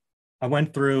I've gone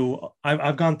through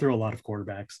a lot of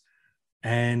quarterbacks,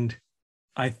 and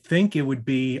I think it would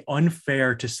be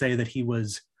unfair to say that he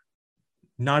was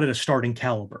not at a starting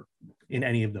caliber in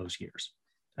any of those years.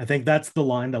 I think that's the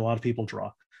line that a lot of people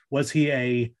draw. Was he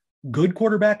a good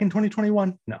quarterback in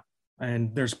 2021? No.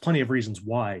 And there's plenty of reasons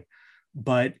why.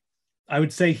 But I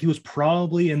would say he was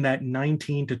probably in that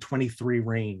 19 to 23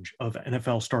 range of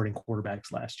NFL starting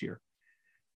quarterbacks last year.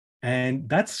 And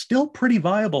that's still pretty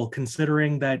viable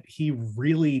considering that he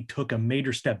really took a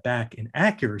major step back in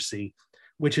accuracy,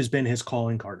 which has been his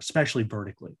calling card, especially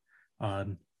vertically.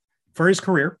 For his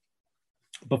career,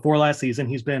 before last season,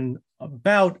 he's been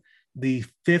about the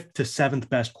 5th to 7th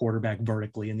best quarterback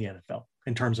vertically in the NFL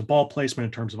in terms of ball placement,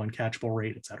 in terms of uncatchable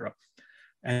rate, et cetera.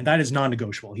 And that is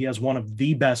non-negotiable. He has one of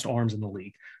the best arms in the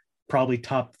league, probably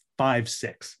top 5,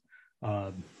 6,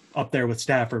 up there with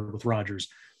Stafford, with Rodgers.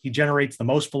 He generates the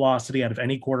most velocity out of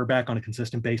any quarterback on a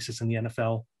consistent basis in the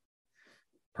NFL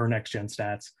per Next Gen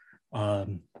Stats.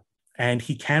 And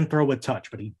he can throw with touch,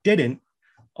 but he didn't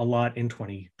a lot in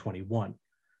 2021.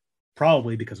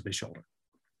 probably because of his shoulder.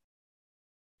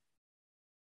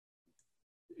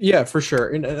 Yeah, for sure.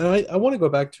 And I want to go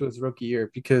back to his rookie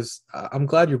year because I'm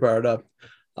glad you brought it up.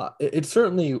 It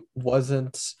certainly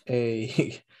wasn't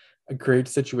a a great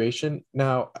situation.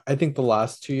 Now, I think the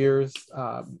last 2 years,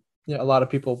 a lot of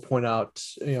people point out,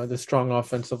 the strong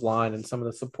offensive line and some of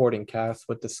the supporting cast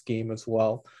with the scheme as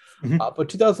well. But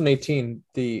 2018,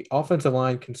 the offensive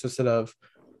line consisted of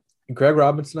Greg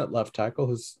Robinson at left tackle,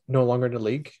 who's no longer in the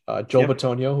league, Joel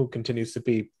Bitonio, who continues to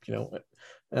be,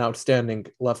 an outstanding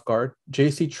left guard,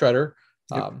 J.C. Treader.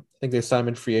 I think they signed him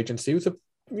in free agency. He was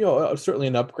certainly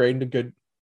an upgrade and a good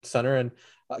center. And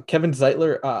Kevin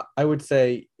Zeitler, I would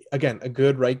say, again, a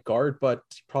good right guard, but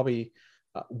probably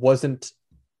wasn't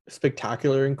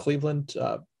spectacular in Cleveland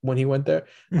when he went there.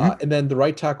 And then the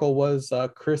right tackle was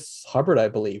Chris Hubbard, I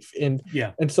believe. And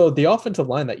so the offensive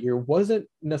line that year wasn't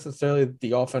necessarily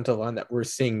the offensive line that we're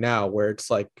seeing now, where it's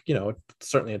like,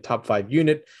 certainly a top 5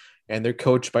 unit, and they're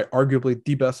coached by arguably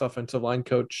the best offensive line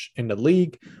coach in the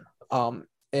league.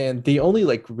 And the only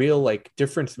real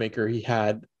difference maker he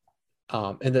had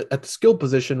at the skill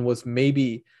position was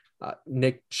maybe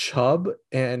Nick Chubb,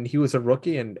 and he was a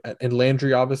rookie, and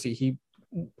Landry, obviously he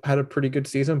had a pretty good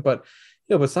season, but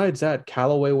besides that,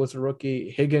 Callaway was a rookie.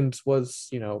 Higgins was,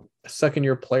 a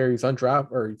second-year player. He's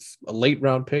undrafted, or he's a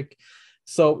late-round pick.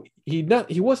 So he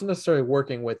wasn't necessarily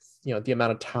working with, the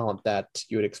amount of talent that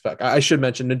you would expect. I should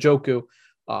mention Njoku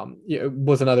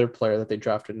was another player that they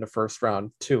drafted in the first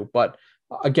round too. But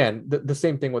again, the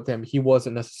same thing with him. He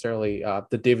wasn't necessarily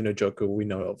the David Njoku we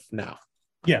know of now.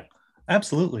 Yeah,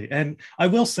 absolutely. And I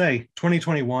will say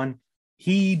 2021,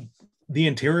 the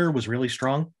interior was really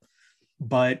strong,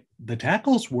 but the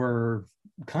tackles were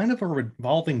kind of a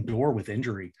revolving door with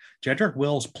injury. Jedrick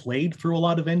Wills played through a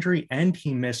lot of injury, and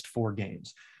he missed 4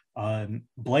 games.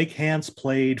 Blake Hance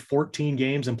played 14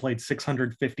 games and played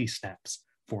 650 snaps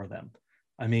for them.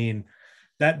 I mean,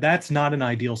 that's not an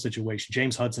ideal situation.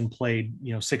 James Hudson played,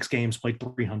 6 games, played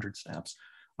 300 snaps.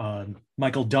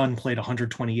 Michael Dunn played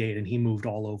 128, and he moved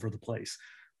all over the place.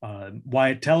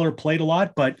 Wyatt Teller played a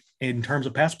lot, but in terms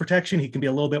of pass protection, he can be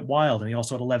a little bit wild, and he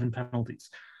also had 11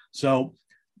 penalties. So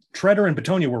Treader and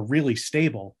Bitonio were really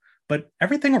stable, but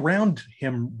everything around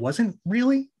him wasn't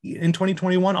really in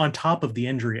 2021 on top of the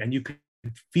injury. And you could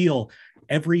feel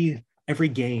every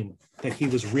game that he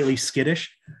was really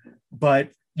skittish. But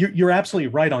you're absolutely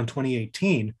right on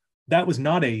 2018. That was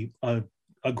not a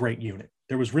great unit.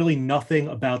 There was really nothing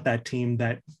about that team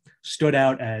that stood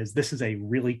out as this is a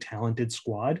really talented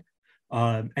squad.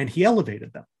 And he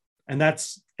elevated them. And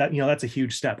that's a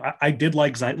huge step. I did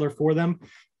like Zeitler for them.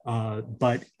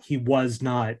 But he was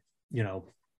not,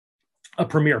 a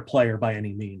premier player by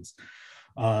any means.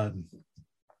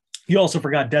 You also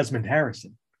forgot Desmond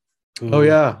Harrison.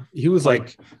 He was a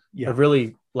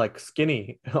really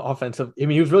skinny offensive. I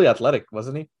mean, he was really athletic,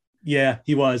 wasn't he? Yeah,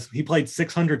 he was. He played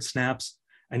 600 snaps,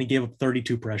 and he gave up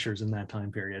 32 pressures in that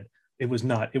time period. It was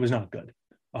not good.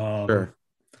 Sure.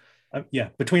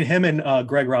 Between him and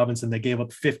Greg Robinson, they gave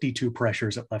up 52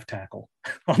 pressures at left tackle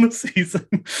on the season.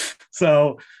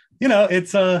 So,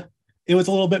 it was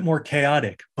a little bit more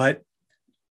chaotic. But,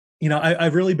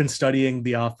 I've really been studying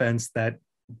the offense that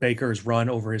Baker's run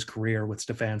over his career with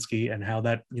Stefanski and how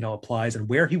that, applies and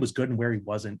where he was good and where he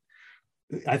wasn't.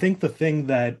 I think the thing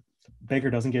that Baker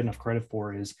doesn't get enough credit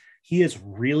for is he is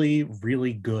really,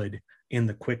 really good in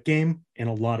the quick game in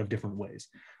a lot of different ways.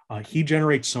 He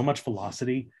generates so much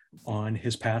velocity on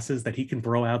his passes that he can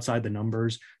throw outside the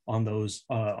numbers on those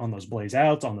blaze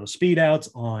outs, on those speed outs,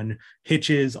 on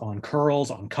hitches, on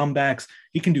curls, on comebacks.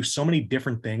 He can do so many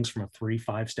different things from a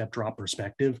 3-5 step drop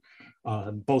perspective,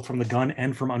 both from the gun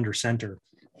and from under center.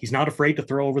 He's not afraid to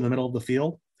throw over the middle of the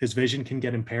field. His vision can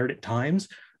get impaired at times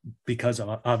because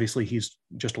obviously he's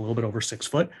just a little bit over 6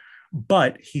 foot,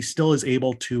 but he still is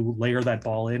able to layer that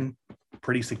ball in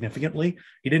pretty significantly.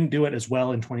 He didn't do it as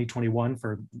well in 2021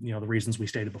 for the reasons we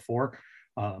stated before.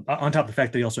 On top of the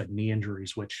fact that he also had knee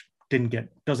injuries, which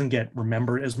doesn't get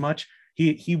remembered as much.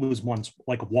 He was once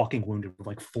like walking wounded with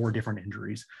like 4 different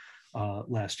injuries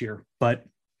last year. But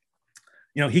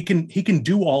he can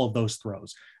do all of those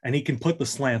throws, and he can put the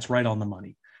slants right on the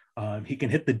money. He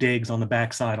can hit the digs on the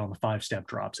backside on the 5-step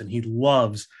drops, and he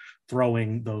loves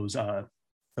throwing those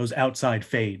outside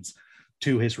fades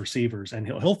to his receivers, and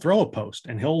he'll throw a post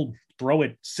and he'll throw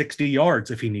it 60 yards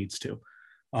if he needs to.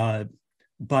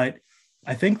 But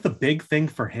I think the big thing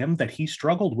for him that he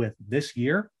struggled with this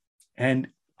year, and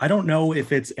I don't know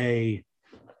if it's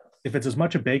as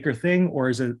much a Baker thing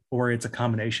or it's a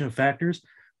combination of factors,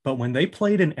 but when they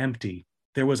played an empty,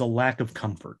 there was a lack of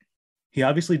comfort. He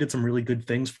obviously did some really good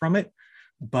things from it,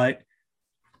 but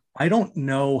I don't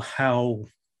know how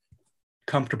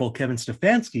comfortable Kevin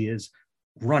Stefanski is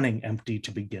running empty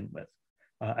to begin with.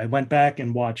 I went back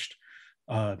and watched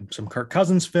some Kirk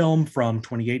Cousins film from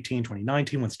 2018,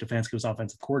 2019, when Stefanski was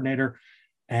offensive coordinator.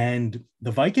 And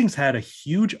the Vikings had a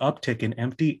huge uptick in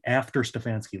empty after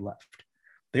Stefanski left.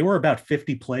 They were about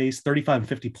 50 plays, 35 and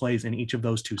 50 plays in each of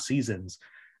those 2 seasons.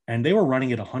 And they were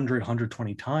running it 100,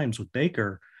 120 times with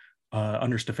Baker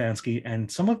under Stefanski. And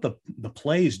some of the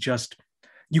plays just,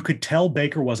 you could tell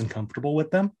Baker wasn't comfortable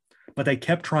with them, but they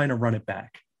kept trying to run it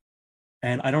back.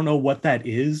 And I don't know what that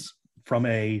is from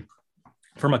a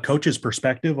coach's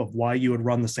perspective of why you would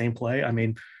run the same play. I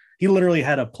mean, he literally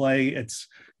had a play. It's,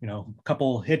 a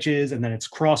couple hitches and then it's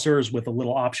crossers with a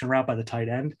little option route by the tight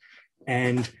end.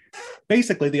 And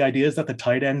basically the idea is that the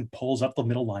tight end pulls up the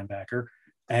middle linebacker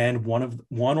and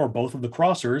one or both of the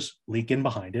crossers leak in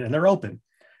behind it and they're open.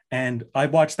 And I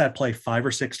watched that play 5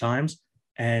 or 6 times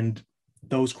and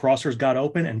those crossers got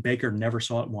open and Baker never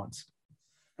saw it once.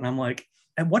 And I'm like,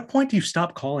 at what point do you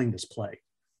stop calling this play?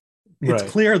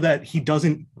 It's clear that he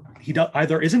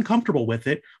either isn't comfortable with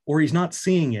it or he's not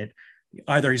seeing it.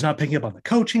 Either he's not picking up on the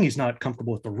coaching, he's not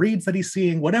comfortable with the reads that he's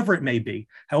seeing, whatever it may be,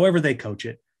 however they coach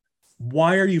it.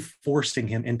 Why are you forcing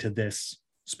him into this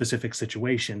specific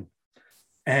situation?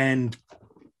 And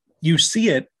you see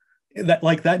it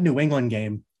that New England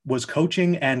game was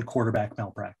coaching and quarterback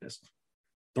malpractice.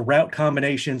 The route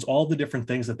combinations, all the different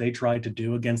things that they tried to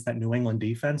do against that New England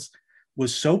defense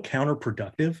was so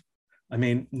counterproductive. I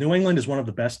mean, New England is one of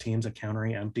the best teams at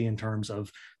countering empty in terms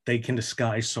of they can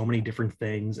disguise so many different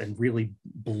things and really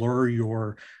blur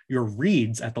your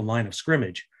reads at the line of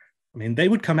scrimmage. I mean, they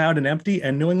would come out in empty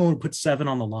and New England would put 7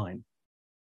 on the line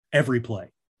every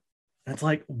play. And it's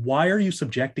like, why are you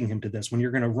subjecting him to this when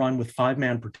you're going to run with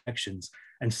 5-man protections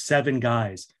and 7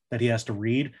 guys that he has to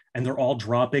read and they're all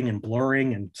dropping and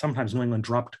blurring, and sometimes New England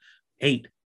dropped 8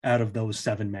 out of those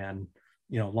 7-man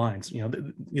lines.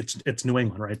 It's New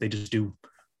England, right? They just do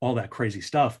all that crazy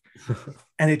stuff.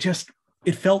 And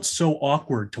it felt so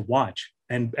awkward to watch.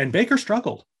 And Baker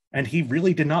struggled and he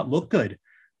really did not look good,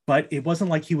 but it wasn't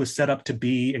like he was set up to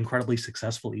be incredibly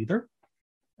successful either.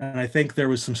 And I think there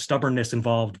was some stubbornness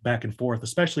involved back and forth,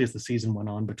 especially as the season went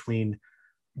on between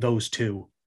those two.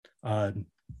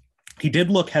 He did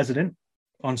look hesitant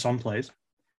on some plays,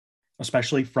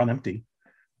 especially from empty,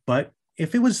 but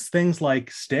if it was things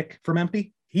like stick from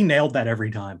empty, he nailed that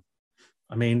every time.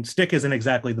 I mean, stick isn't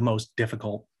exactly the most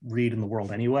difficult read in the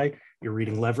world anyway. You're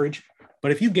reading leverage.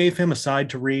 But if you gave him a side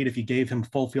to read, if you gave him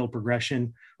full field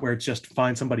progression where it's just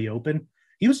find somebody open,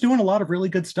 he was doing a lot of really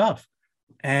good stuff.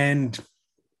 And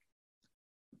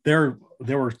there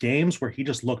were games where he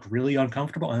just looked really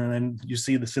uncomfortable. And then you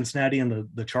see the Cincinnati and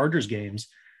the Chargers games,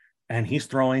 and he's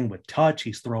throwing with touch,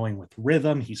 he's throwing with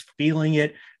rhythm, he's feeling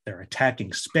it. They're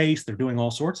attacking space. They're doing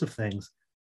all sorts of things.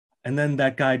 And then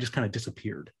that guy just kind of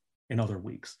disappeared in other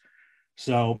weeks.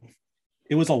 So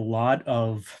it was a lot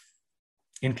of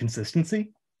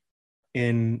inconsistency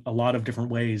in a lot of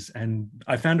different ways. And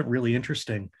I found it really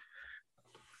interesting.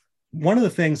 One of the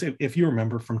things, if you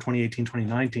remember from 2018,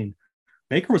 2019,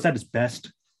 Baker was at his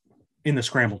best in the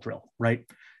scramble drill, right?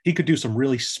 He could do some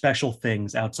really special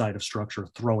things outside of structure,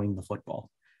 throwing the football.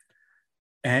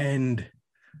 And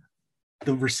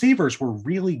the receivers were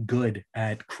really good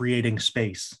at creating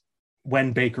space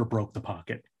when Baker broke the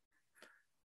pocket.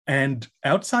 And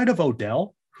outside of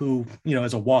Odell, who,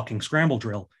 is a walking scramble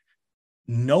drill,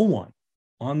 no one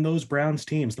on those Browns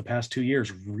teams the past 2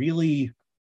 years really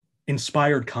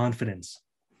inspired confidence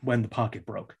when the pocket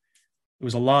broke. It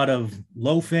was a lot of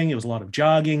loafing. It was a lot of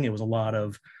jogging. It was a lot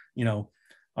of,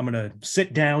 I'm going to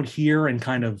sit down here and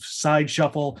kind of side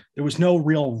shuffle. There was no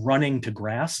real running to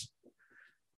grass.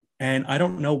 And I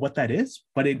don't know what that is,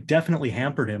 but it definitely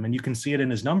hampered him. And you can see it in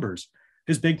his numbers.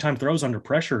 His big time throws under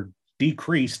pressure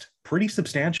decreased pretty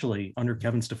substantially under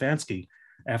Kevin Stefanski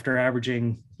after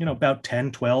averaging, about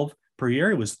 10, 12 per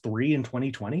year. It was 3 in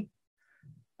 2020.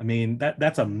 I mean,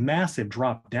 that's a massive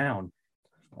drop down.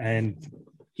 And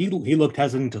he looked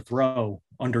hesitant to throw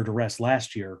under duress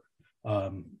last year,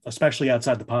 especially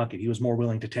outside the pocket. He was more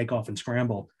willing to take off and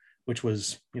scramble, which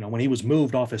was, when he was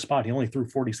moved off his spot, he only threw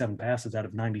 47 passes out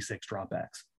of 96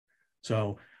 dropbacks.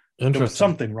 So there was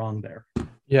something wrong there.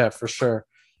 Yeah, for sure.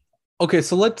 Okay,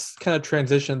 so let's kind of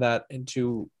transition that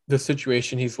into the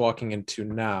situation he's walking into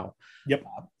now. Yep.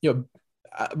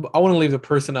 I want to leave the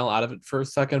personnel out of it for a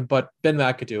second, but Ben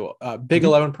McAdoo, Big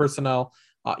 11 personnel.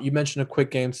 You mentioned a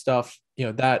quick game stuff.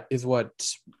 that is what,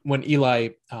 when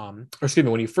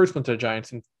when he first went to the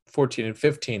Giants in 14 and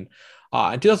 15,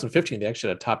 in 2015, they actually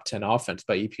had a top 10 offense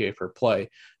by EPA per play.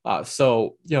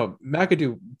 So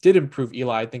McAdoo did improve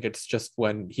Eli. I think it's just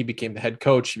when he became the head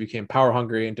coach, he became power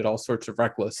hungry and did all sorts of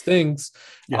reckless things,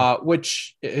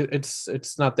 which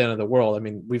it's not the end of the world. I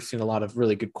mean, we've seen a lot of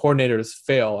really good coordinators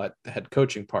fail at the head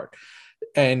coaching part.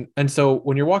 And so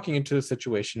when you're walking into a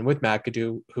situation with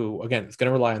McAdoo, who, again, is going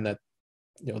to rely on that,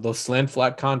 those slant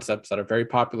flat concepts that are very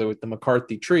popular with the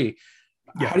McCarthy tree,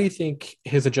 how do you think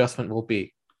his adjustment will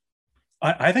be?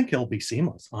 I think he'll be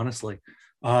seamless, honestly.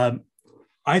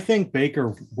 I think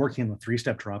Baker working in the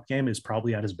 3-step drop game is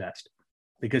probably at his best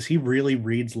because he really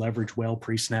reads leverage well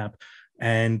pre-snap.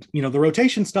 And, the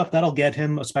rotation stuff, that'll get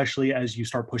him, especially as you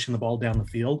start pushing the ball down the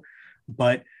field.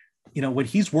 But, when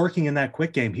he's working in that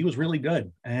quick game, he was really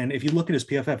good. And if you look at his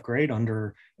PFF grade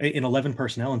in 11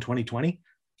 personnel in 2020,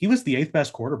 he was the 8th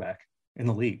best quarterback in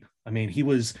the league. I mean,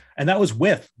 and that was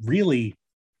with really,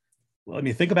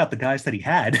 think about the guys that he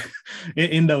had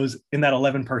in that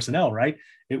 11 personnel, right?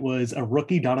 It was a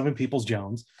rookie Donovan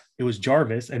Peoples-Jones. It was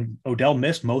Jarvis, and Odell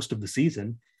missed most of the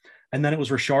season. And then it was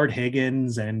Rashard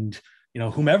Higgins and,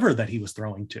 whomever that he was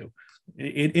throwing to.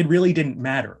 It really didn't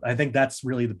matter. I think that's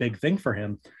really the big thing for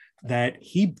him, that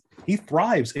he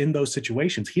thrives in those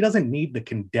situations. He doesn't need the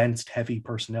condensed heavy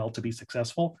personnel to be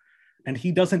successful, and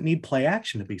he doesn't need play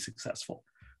action to be successful.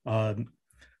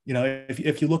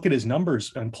 If you look at his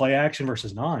numbers and play action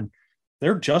versus non,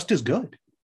 they're just as good.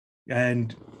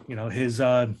 And,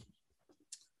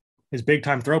 his big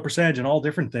time throw percentage and all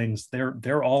different things,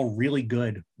 they're all really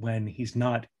good when he's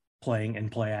not playing in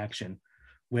play action,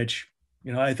 which,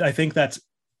 I think that's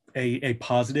a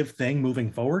positive thing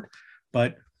moving forward.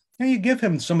 But you give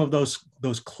him some of those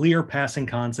clear passing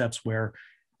concepts where,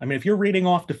 if you're reading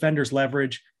off defenders'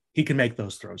 leverage, he can make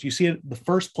those throws. You see it the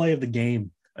first play of the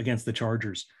game against the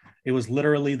Chargers. It was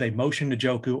literally they motioned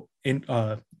Njoku in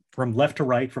from left to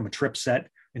right from a trip set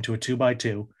into a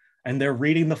 2x2, and they're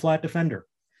reading the flat defender.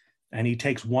 And he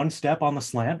takes one step on the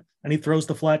slant and he throws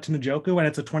the flat to Njoku, and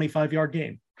it's a 25-yard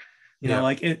game.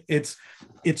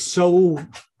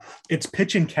 It's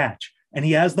pitch and catch. And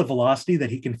he has the velocity that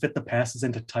he can fit the passes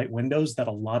into tight windows that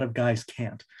a lot of guys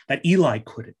can't, that Eli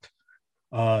couldn't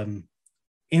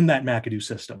in that McAdoo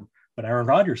system, but Aaron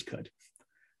Rodgers could.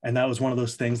 And that was one of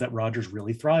those things that Rodgers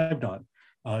really thrived on.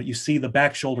 You see the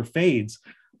back shoulder fades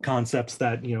concepts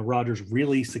that, Rodgers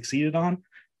really succeeded on.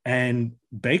 And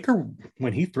Baker,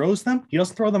 when he throws them, he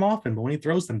doesn't throw them often, but when he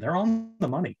throws them, they're on the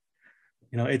money.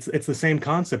 It's the same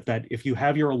concept that if you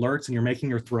have your alerts and you're making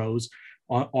your throws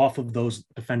off of those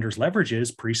defenders'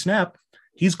 leverages pre-snap,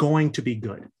 he's going to be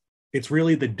good. It's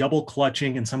really the double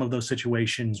clutching in some of those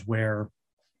situations where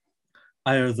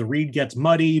either the read gets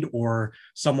muddied or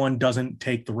someone doesn't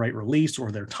take the right release or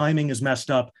their timing is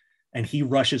messed up and he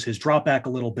rushes his drop back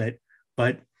a little bit.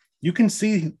 But you can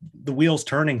see the wheels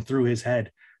turning through his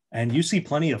head, and you see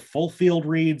plenty of full field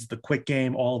reads, the quick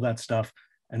game, all of that stuff.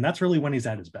 And that's really when he's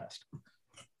at his best.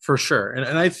 For sure.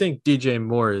 And I think DJ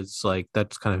Moore is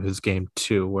that's kind of his game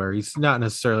too, where he's not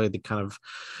necessarily the kind of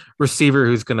receiver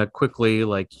who's going to quickly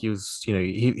use,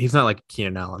 he's not like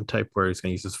Keenan Allen type where he's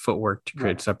going to use his footwork to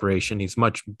create separation. He's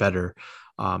much better,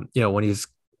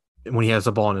 when he has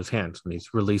the ball in his hands, when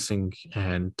he's releasing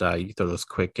and you throw those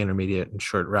quick intermediate and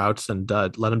short routes and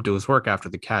let him do his work after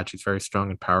the catch. He's very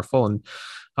strong and powerful and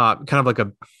kind of like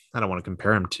I don't want to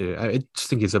compare him to, I just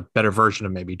think he's a better version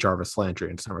of maybe Jarvis Landry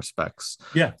in some respects.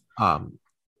 Yeah.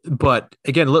 But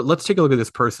again, let's take a look at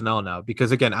this personnel now,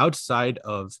 because again, outside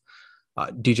of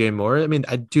DJ Moore,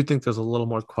 I do think there's a little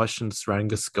more questions surrounding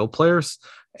the skill players.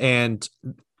 And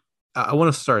I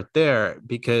want to start there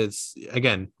because,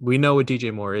 again, we know what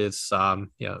DJ Moore is,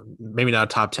 maybe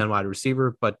not a top 10 wide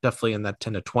receiver, but definitely in that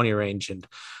 10 to 20 range. And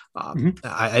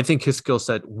I think his skill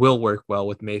set will work well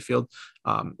with Mayfield.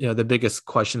 The biggest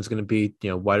question is going to be,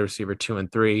 wide receiver 2 and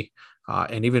 3,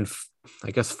 and even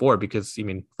I guess 4, because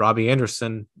Robbie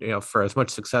Anderson, for as much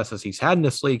success as he's had in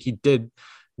this league, he did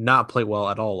not play well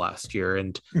at all last year.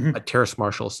 And Terrace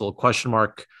Marshall is still a question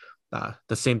mark.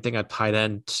 The same thing at tight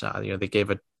end. They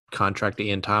gave a contract to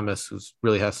Ian Thomas, who's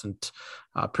really hasn't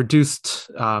produced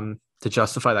to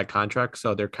justify that contract.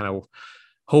 So they're kind of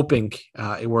hoping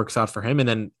it works out for him. And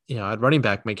then, at running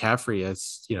back, McCaffrey,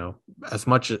 as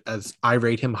much as I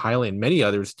rate him highly and many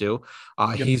others do,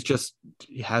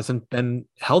 he hasn't been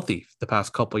healthy the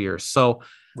past couple of years. So,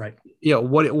 right.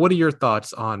 What are your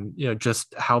thoughts on,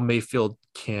 just how Mayfield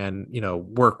can,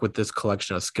 work with this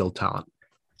collection of skilled talent?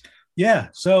 Yeah.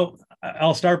 So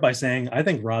I'll start by saying, I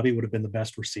think Robbie would have been the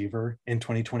best receiver in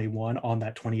 2021 on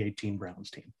that 2018 Browns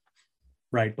team.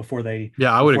 right? Before they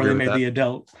I would agree they with made that. the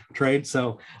Adele trade.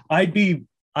 So I'd be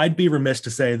remiss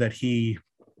to say that he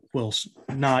will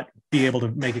not be able to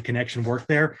make a connection work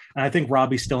there. And I think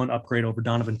Robbie's still an upgrade over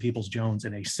Donovan Peoples-Jones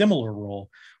in a similar role,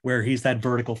 where he's that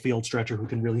vertical field stretcher who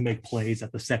can really make plays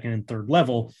at the second and third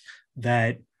level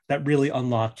that really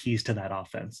unlock keys to that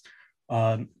offense.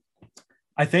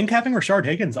 I think having Rashard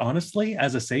Higgins, honestly,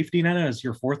 as a safety net, as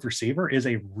your fourth receiver, is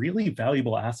a really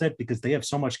valuable asset because they have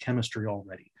so much chemistry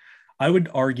already. I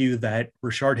would argue that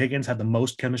Rashard Higgins had the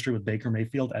most chemistry with Baker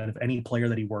Mayfield out of any player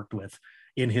that he worked with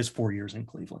in his 4 years in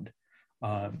Cleveland.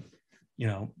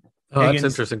 Higgins, that's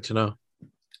interesting to know.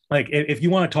 Like, if you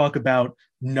want to talk about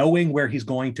knowing where he's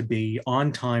going to be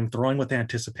on time, throwing with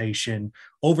anticipation,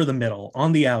 over the middle,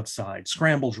 on the outside,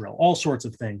 scramble drill, all sorts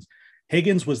of things,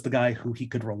 Higgins was the guy who he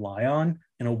could rely on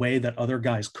in a way that other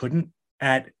guys couldn't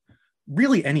at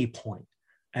really any point.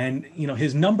 And,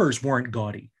 his numbers weren't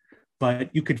gaudy,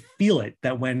 but you could feel it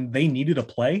that when they needed a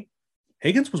play,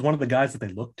 Higgins was one of the guys that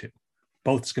they looked to,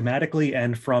 both schematically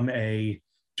and from a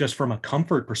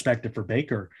comfort perspective for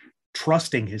Baker,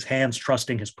 trusting his hands,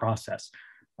 trusting his process,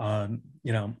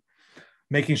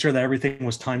 making sure that everything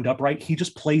was timed up right. He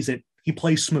just plays it. He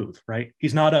plays smooth, right?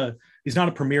 He's not a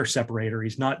premier separator.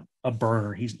 He's not a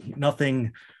burner. He's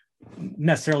nothing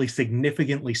necessarily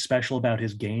significantly special about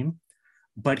his game,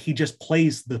 but he just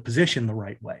plays the position the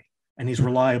right way. And he's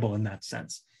reliable in that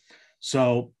sense.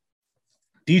 So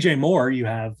DJ Moore, you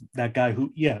have that guy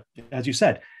who, as you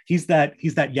said, he's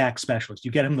that yak specialist.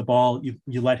 You get him the ball,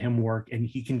 you let him work, and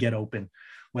he can get open,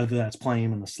 whether that's playing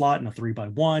him in the slot in a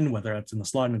 3x1, whether that's in the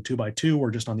slot in a 2x2, or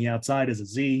just on the outside as a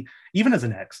Z, even as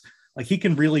an X. Like, he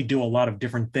can really do a lot of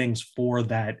different things for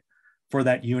that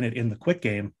unit in the quick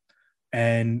game.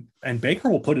 And Baker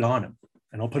will put it on him,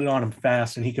 and he'll put it on him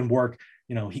fast, and he can work,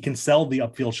 he can sell the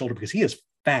upfield shoulder because he is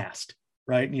fast,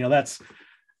 right?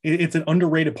 It's an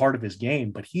underrated part of his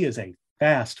game, but he is a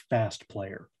fast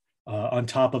player on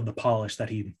top of the polish that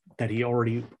he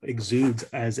already exudes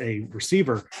as a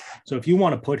receiver. So if you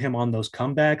want to put him on those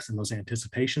comebacks and those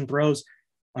anticipation throws,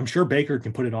 I'm sure Baker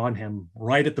can put it on him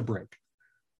right at the brick.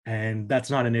 And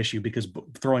that's not an issue because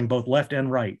throwing both left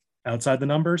and right outside the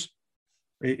numbers,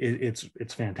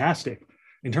 it's fantastic.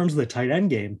 In terms of the tight end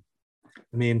game,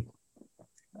 I mean,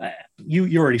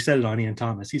 you already said it on Ian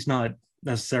Thomas. He's not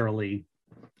necessarily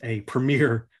a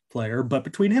premier player, but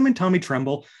between him and Tommy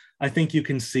Tremble, I think you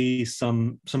can see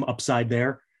some upside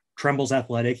there. Tremble's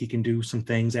athletic. He can do some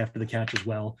things after the catch as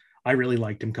well. I really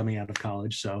liked him coming out of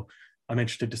college, so I'm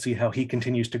interested to see how he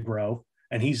continues to grow.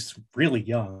 And he's really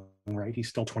young, right? He's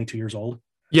still 22 years old.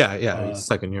 Yeah, he's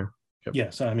second year. Yep. Yeah,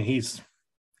 so I mean, he's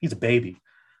a baby.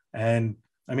 And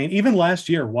I mean, even last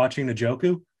year watching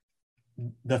Njoku,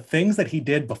 the things that he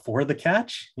did before the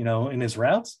catch, in his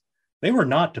routes, they were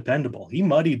not dependable. He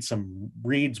muddied some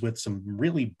reads with some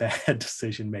really bad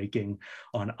decision making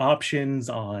on options,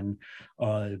 on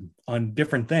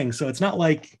different things. So it's not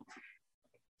like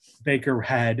Baker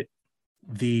had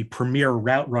the premier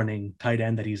route running tight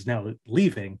end that he's now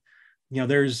leaving.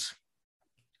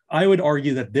 I would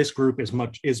argue that this group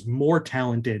is more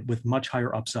talented with much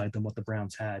higher upside than what the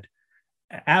Browns had.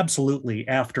 Absolutely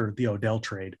after the Odell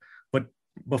trade, but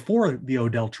before the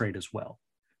Odell trade as well,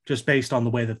 just based on the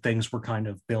way that things were kind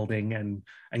of building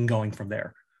and going from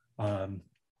there.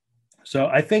 So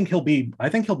I think he'll be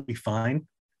fine.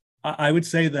 I would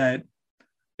say that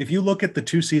if you look at the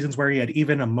 2 seasons where he had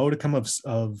even a modicum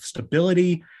of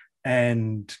stability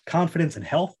and confidence and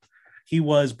health, he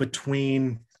was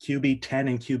between QB 10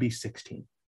 and QB 16.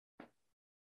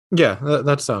 Yeah,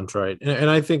 that sounds right. And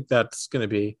I think that's going to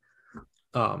be,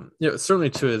 certainly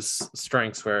to his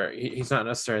strengths, where he's not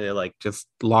necessarily like just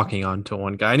locking on to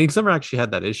one guy. And he's never actually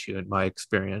had that issue in my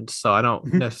experience. So I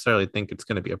don't necessarily think it's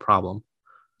going to be a problem.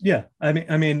 Yeah. I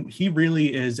mean, he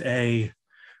really is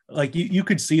you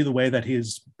could see the way that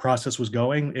his process was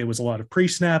going. It was a lot of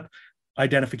pre-snap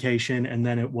identification, and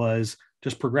then it was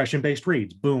just progression-based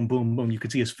reads. Boom, boom, boom. You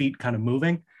could see his feet kind of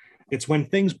moving. It's when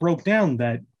things broke down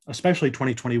that, especially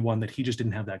 2021, that he just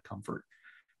didn't have that comfort.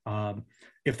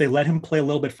 If they let him play a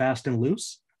little bit fast and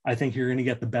loose, I think you're going to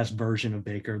get the best version of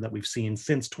Baker that we've seen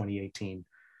since 2018,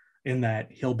 in that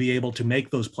he'll be able to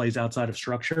make those plays outside of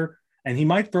structure, and he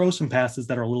might throw some passes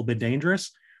that are a little bit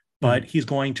dangerous, but he's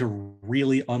going to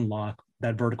really unlock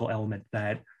that vertical element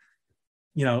that,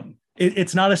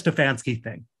 it's not a Stefanski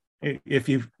thing. If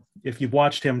you've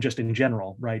watched him just in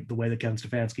general, right, the way that Kevin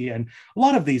Stefanski and a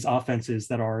lot of these offenses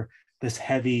that are this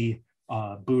heavy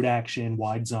boot action,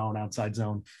 wide zone, outside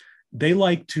zone, they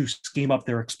like to scheme up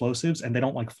their explosives and they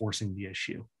don't like forcing the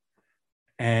issue.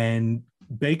 And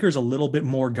Baker's a little bit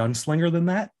more gunslinger than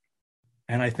that.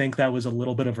 And I think that was a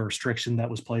little bit of a restriction that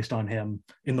was placed on him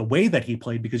in the way that he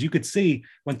played, because you could see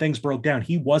when things broke down,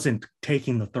 he wasn't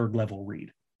taking the third level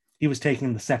read. He was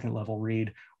taking the second level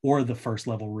read or the first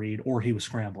level read, or he was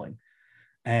scrambling.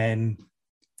 And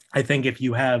I think if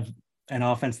you have an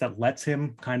offense that lets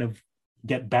him kind of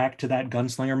get back to that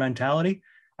gunslinger mentality,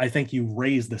 I think you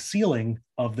raise the ceiling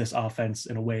of this offense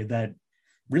in a way that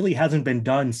really hasn't been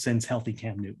done since healthy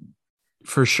Cam Newton.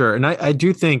 For sure. And I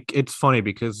do think it's funny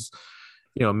because,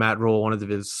 Matt Rule, one of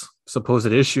his supposed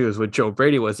issues with Joe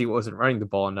Brady was he wasn't running the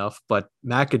ball enough, but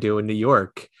McAdoo in New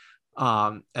York,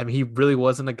 he really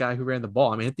wasn't a guy who ran the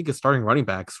ball. I mean, I think his starting running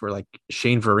backs were like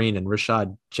Shane Vereen and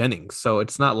Rashad Jennings. So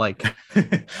it's not like,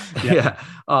 yeah.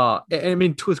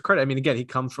 And to his credit, again, he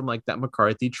comes from like that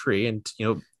McCarthy tree, and,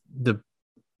 the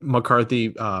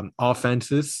McCarthy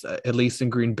offenses, at least in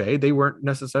Green Bay, they weren't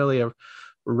necessarily a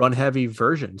run heavy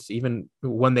versions. Even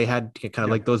when they had kind of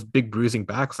like those big bruising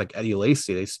backs like Eddie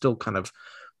Lacy, they still kind of,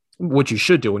 what you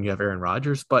should do when you have Aaron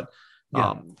Rodgers. But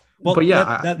that's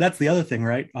the other thing,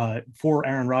 right? For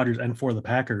Aaron Rodgers and for the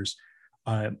Packers,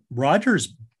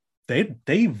 Rodgers,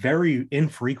 they very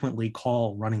infrequently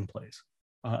call running plays,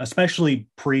 especially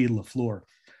pre LaFleur.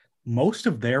 Most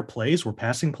of their plays were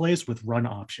passing plays with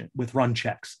run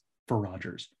checks for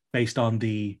Rodgers based on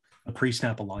the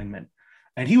pre-snap alignment.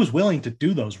 And he was willing to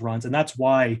do those runs. And that's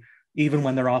why even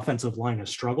when their offensive line has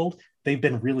struggled, they've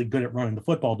been really good at running the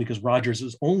football, because Rodgers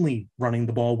is only running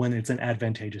the ball when it's in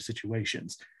advantageous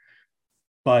situations.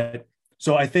 But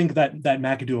so I think that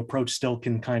McAdoo approach still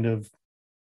can kind of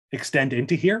extend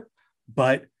into here.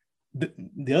 But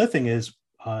the other thing is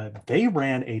they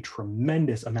ran a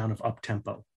tremendous amount of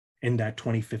up-tempo in that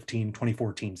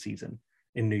 2015-2014 season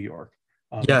in New York.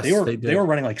 Yes, they were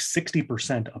running like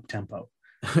 60% up-tempo.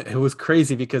 It was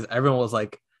crazy because everyone was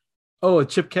like, oh,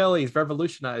 Chip Kelly's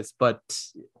revolutionized. But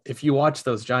if you watch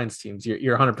those Giants teams,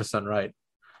 you're 100% right.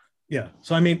 Yeah.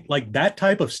 So, like that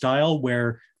type of style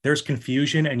where there's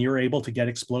confusion and you're able to get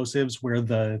explosives where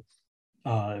the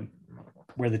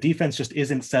defense just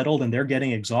isn't settled and they're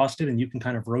getting exhausted, and you can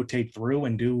kind of rotate through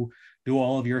and do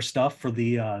all of your stuff for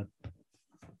the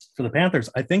Panthers.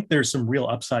 I think there's some real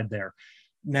upside there.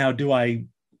 Now,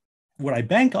 would I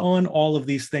bank on all of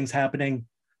these things happening?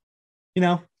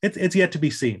 It's yet to be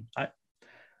seen.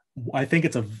 I think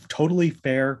it's a totally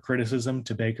fair criticism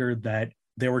to Baker that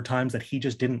there were times that he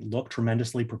just didn't look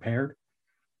tremendously prepared.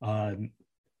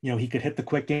 He could hit the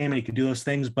quick game and he could do those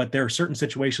things, but there are certain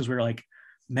situations where like,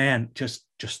 man, just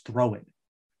throw it.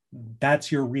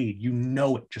 That's your read.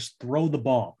 It. Just throw the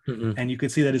ball. Mm-hmm. And you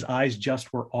could see that his eyes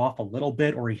just were off a little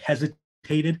bit, or he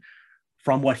hesitated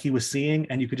from what he was seeing.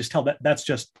 And you could just tell that that's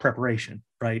just preparation,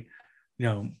 right?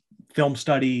 Film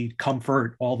study,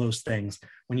 comfort, all those things.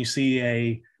 When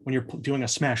you're doing a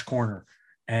smash corner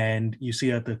and you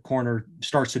see that the corner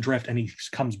starts to drift and he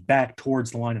comes back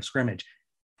towards the line of scrimmage,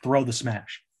 throw the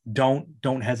smash. Don't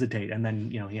hesitate. And then,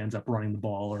 he ends up running the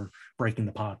ball or breaking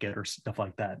the pocket or stuff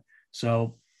like that.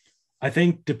 So I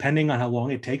think depending on how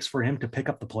long it takes for him to pick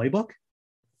up the playbook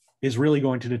is really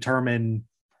going to determine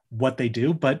what they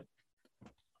do. But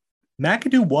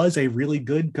McAdoo was a really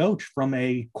good coach from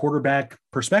a quarterback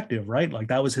perspective, right? Like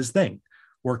that was his thing,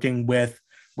 working with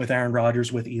Aaron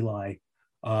Rodgers, with Eli,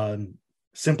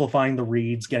 simplifying the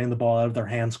reads, getting the ball out of their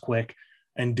hands quick,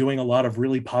 and doing a lot of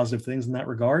really positive things in that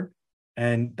regard.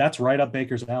 And that's right up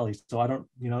Baker's alley. So I don't,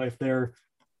 if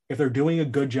they're doing a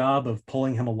good job of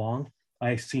pulling him along,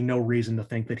 I see no reason to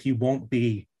think that he won't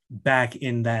be back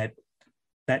in that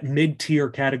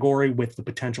mid-tier category with the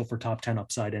potential for top 10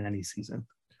 upside in any season.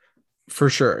 For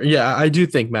sure. Yeah, I do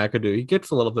think McAdoo, he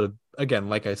gets a little bit of, again,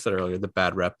 like I said earlier, the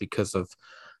bad rep because of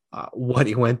what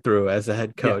he went through as a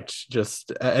head coach.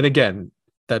 And again,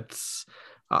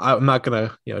 I'm not going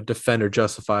to, defend or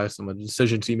justify some of the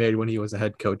decisions he made when he was a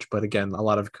head coach. But again, a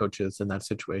lot of coaches in that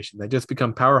situation, they just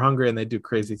become power hungry and they do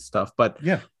crazy stuff. But,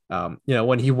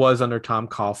 when he was under Tom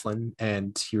Coughlin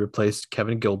and he replaced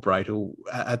Kevin Gilbride, who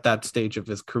at that stage of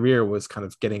his career was kind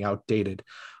of getting outdated,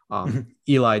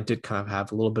 Eli did kind of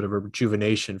have a little bit of a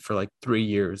rejuvenation for like 3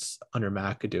 years under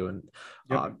McAdoo.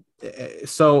 And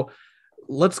so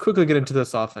let's quickly get into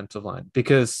this offensive line,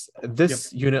 because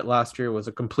this unit last year was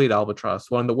a complete albatross,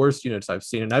 one of the worst units I've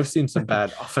seen. And I've seen some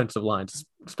bad offensive lines,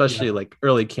 especially like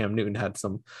early Cam Newton had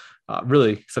some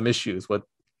issues with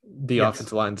the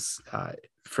offensive lines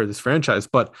for this franchise.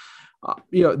 But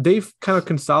they've kind of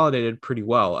consolidated pretty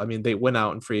well. I mean, they went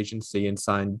out in free agency and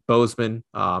signed Bozeman,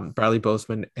 Bradley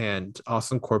Bozeman, and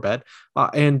Austin Corbett.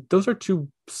 And those are two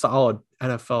solid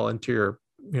NFL interior,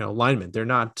 linemen. They're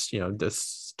not, the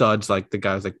studs like the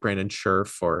guys like Brandon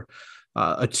Scherf or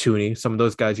Atuni. Some of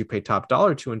those guys you pay top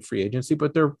dollar to in free agency,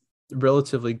 but they're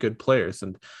relatively good players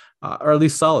and or at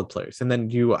least solid players. And then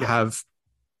you have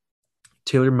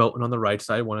Taylor Moton on the right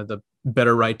side, one of the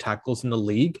better right tackles in the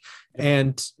league,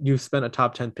 and you've spent a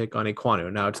top 10 pick on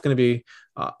Ekwonu. Now it's going to be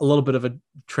a little bit of a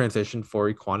transition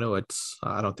for Ekwonu. It's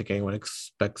I don't think anyone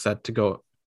expects that to go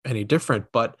any different,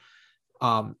 but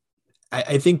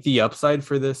I think the upside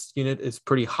for this unit is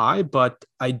pretty high, but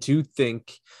I do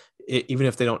think even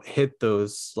if they don't hit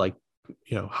those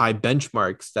high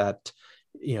benchmarks, that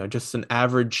just an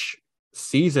average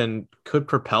season could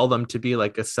propel them to be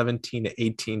like a 17 to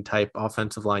 18 type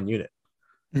offensive line unit.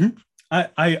 Mm-hmm.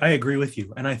 I agree with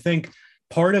you. And I think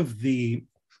part of the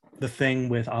thing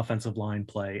with offensive line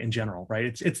play in general,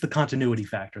 right? It's the continuity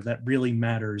factor that really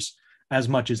matters as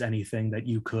much as anything that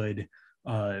you could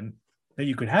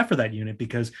have for that unit,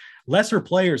 because lesser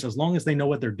players, as long as they know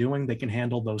what they're doing, they can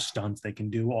handle those stunts. They can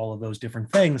do all of those different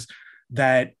things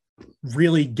that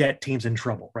really get teams in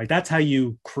trouble, right? That's how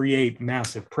you create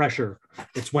massive pressure.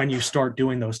 It's when you start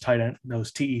doing those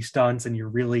those TE stunts, and you're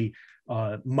really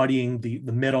muddying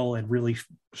the middle and really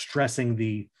stressing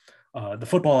the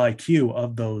football IQ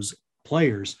of those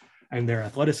players and their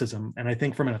athleticism. And I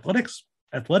think from an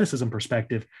athleticism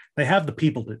perspective, they have the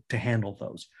people to handle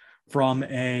those. From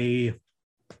a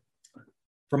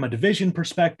division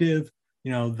perspective,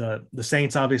 the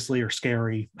Saints obviously are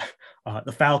scary.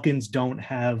 The Falcons don't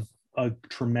have a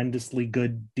tremendously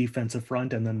good defensive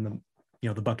front, and then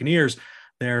the Buccaneers,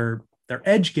 their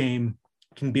edge game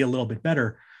can be a little bit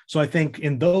better. So I think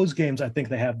in those games, I think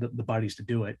they have the bodies to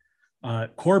do it.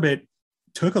 Corbett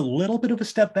took a little bit of a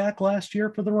step back last year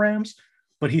for the Rams,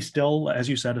 but he's still, as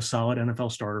you said, a solid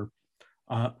NFL starter.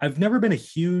 I've never been a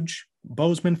huge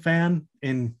Bozeman fan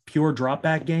in pure drop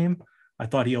back game. I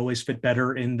thought he always fit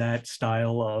better in that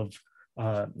style of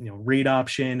read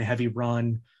option, heavy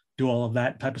run, do all of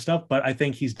that type of stuff. But I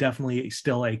think he's definitely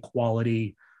still a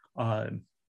quality enough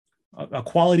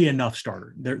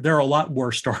starter. There are a lot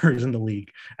worse starters in the league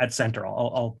at center.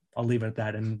 I'll leave it at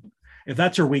that. And if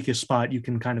that's your weakest spot, you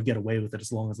can kind of get away with it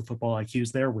as long as the football IQ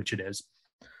is there, which it is.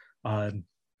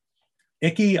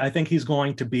 Icky, I think he's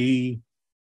going to be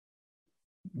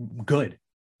good.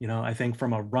 I think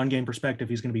from a run game perspective,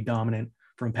 he's going to be dominant.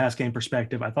 From a pass game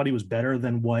perspective, I thought he was better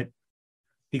than what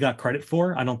he got credit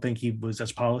for. I don't think he was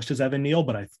as polished as Evan Neal,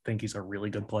 but I think he's a really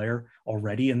good player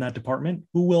already in that department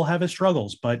who will have his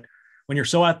struggles. But when you're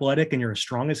so athletic and you're as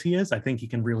strong as he is, I think he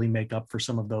can really make up for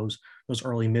some of those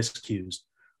early miscues.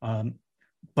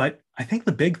 But I think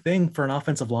the big thing for an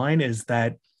offensive line is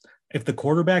that if the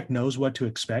quarterback knows what to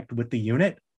expect with the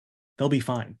unit, they'll be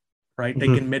fine, right?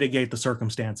 Mm-hmm. They can mitigate the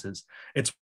circumstances.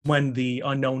 It's when the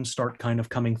unknowns start kind of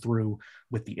coming through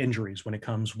with the injuries, when it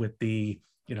comes with the,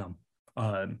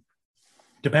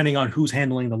 depending on who's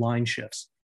handling the line shifts,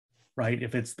 right?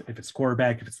 If it's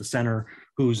quarterback, if it's the center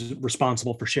who's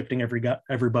responsible for shifting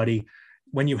everybody,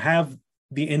 when you have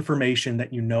the information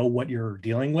that you know what you're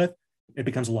dealing with, it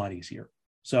becomes a lot easier.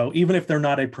 So even if they're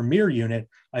not a premier unit,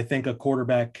 I think a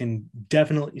quarterback can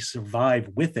definitely survive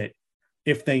with it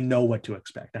if they know what to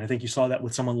expect. And I think you saw that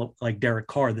with someone like Derek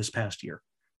Carr this past year,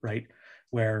 right?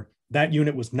 Where that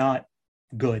unit was not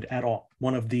good at all.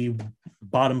 One of the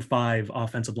bottom 5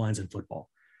 offensive lines in football.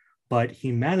 But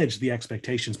he managed the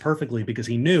expectations perfectly because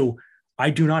he knew, I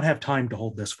do not have time to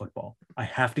hold this football. I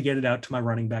have to get it out to my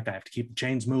running back. I have to keep the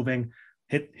chains moving,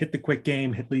 hit the quick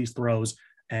game, hit these throws.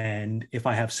 And if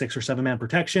I have 6 or 7 man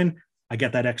protection, I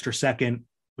get that extra second.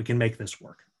 We can make this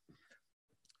work.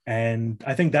 And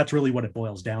I think that's really what it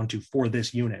boils down to for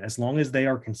this unit. As long as they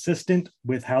are consistent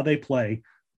with how they play,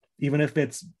 even if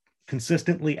it's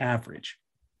consistently average,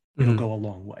 it'll go a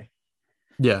long way.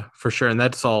 Yeah, for sure. And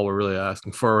that's all we're really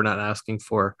asking for. We're not asking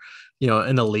for,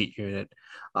 an elite unit.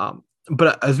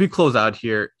 But as we close out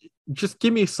here, just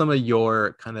give me some of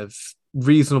your kind of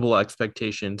reasonable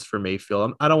expectations for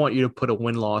Mayfield. I don't want you to put a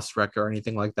win-loss record or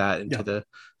anything like that into the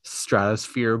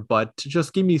stratosphere, but to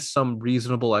just give me some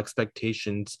reasonable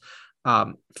expectations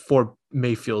for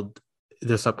Mayfield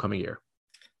this upcoming year.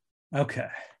 Okay.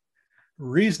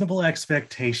 Reasonable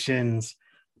expectations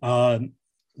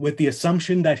with the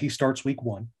assumption that he starts week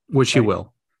 1. Which he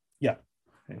will. Yeah,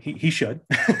 he should.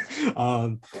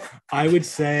 I would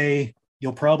say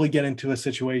you'll probably get into a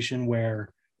situation where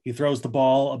he throws the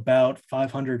ball about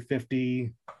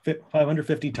 550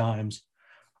 times,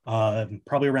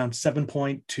 probably around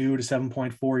 7.2 to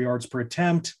 7.4 yards per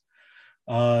attempt.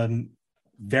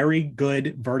 Very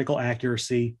good vertical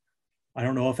accuracy. I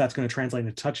don't know if that's going to translate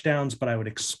into touchdowns, but I would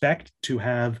expect to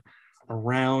have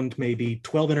around maybe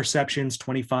 12 interceptions,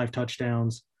 25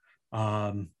 touchdowns,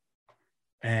 and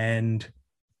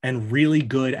really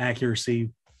good accuracy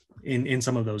in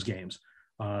some of those games.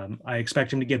 I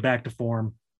expect him to get back to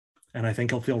form, and I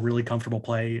think he'll feel really comfortable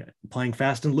playing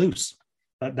fast and loose.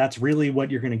 That's really what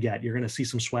you're going to get. You're going to see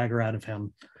some swagger out of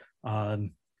him.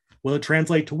 Will it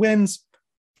translate to wins?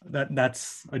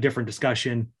 That's a different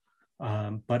discussion.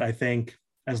 But I think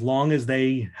as long as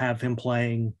they have him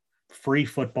playing free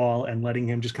football and letting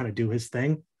him just kind of do his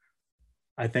thing,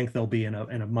 I think they'll be in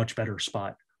a much better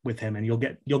spot with him, and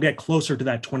you'll get closer to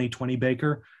that 2020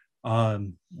 Baker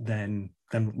than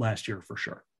last year for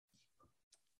sure.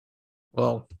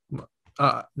 Well,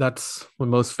 that's what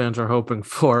most fans are hoping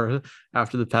for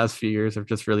after the past few years of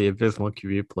just really abysmal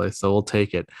QB play. So we'll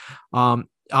take it.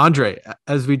 Andre,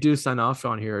 as we do sign off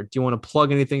on here, do you want to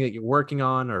plug anything that you're working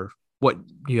on or what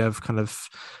you have kind of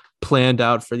planned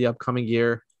out for the upcoming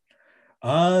year?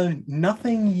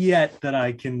 Nothing yet that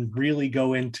I can really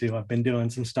go into. I've been doing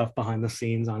some stuff behind the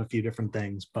scenes on a few different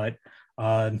things, but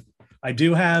I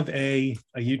do have a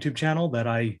YouTube channel that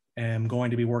I am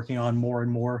going to be working on more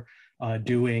and more,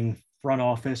 doing front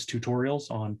office tutorials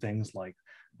on things like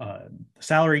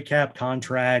salary cap,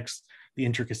 contracts, the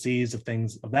intricacies of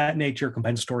things of that nature,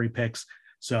 compensatory picks.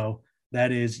 So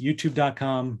that is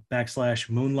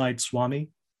youtube.com/Moonlight Swami,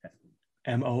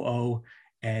 MOONLIGHT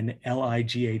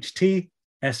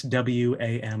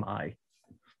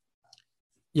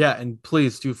Yeah, and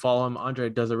please do follow him. Andre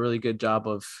does a really good job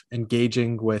of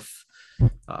engaging with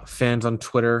fans on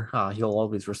Twitter. He'll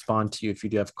always respond to you if you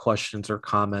do have questions or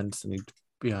comments, and he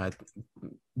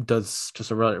does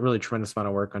just a really tremendous amount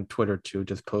of work on Twitter too,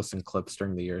 just posting clips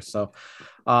during the year. So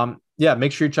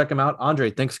make sure you check him out.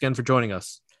 Andre, thanks again for joining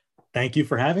us. Thank you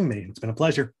for having me. It's been a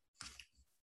pleasure.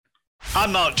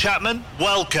 I'm Mark Chapman.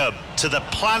 Welcome to the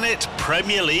Planet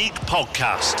Premier League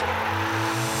podcast.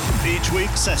 Each week,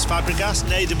 Cesc Fabregas,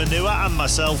 Nader Manua and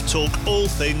myself talk all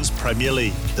things Premier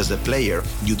League. As a player,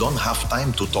 you don't have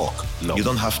time to talk. No. You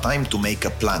don't have time to make a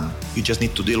plan. You just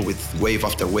need to deal with wave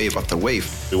after wave after wave.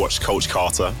 We watched Coach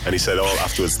Carter and he said,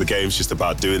 afterwards, the game's just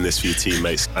about doing this for your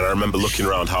teammates. And I remember looking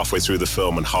around halfway through the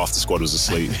film and half the squad was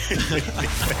asleep.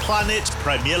 Planet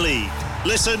Premier League.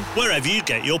 Listen wherever you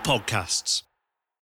get your podcasts.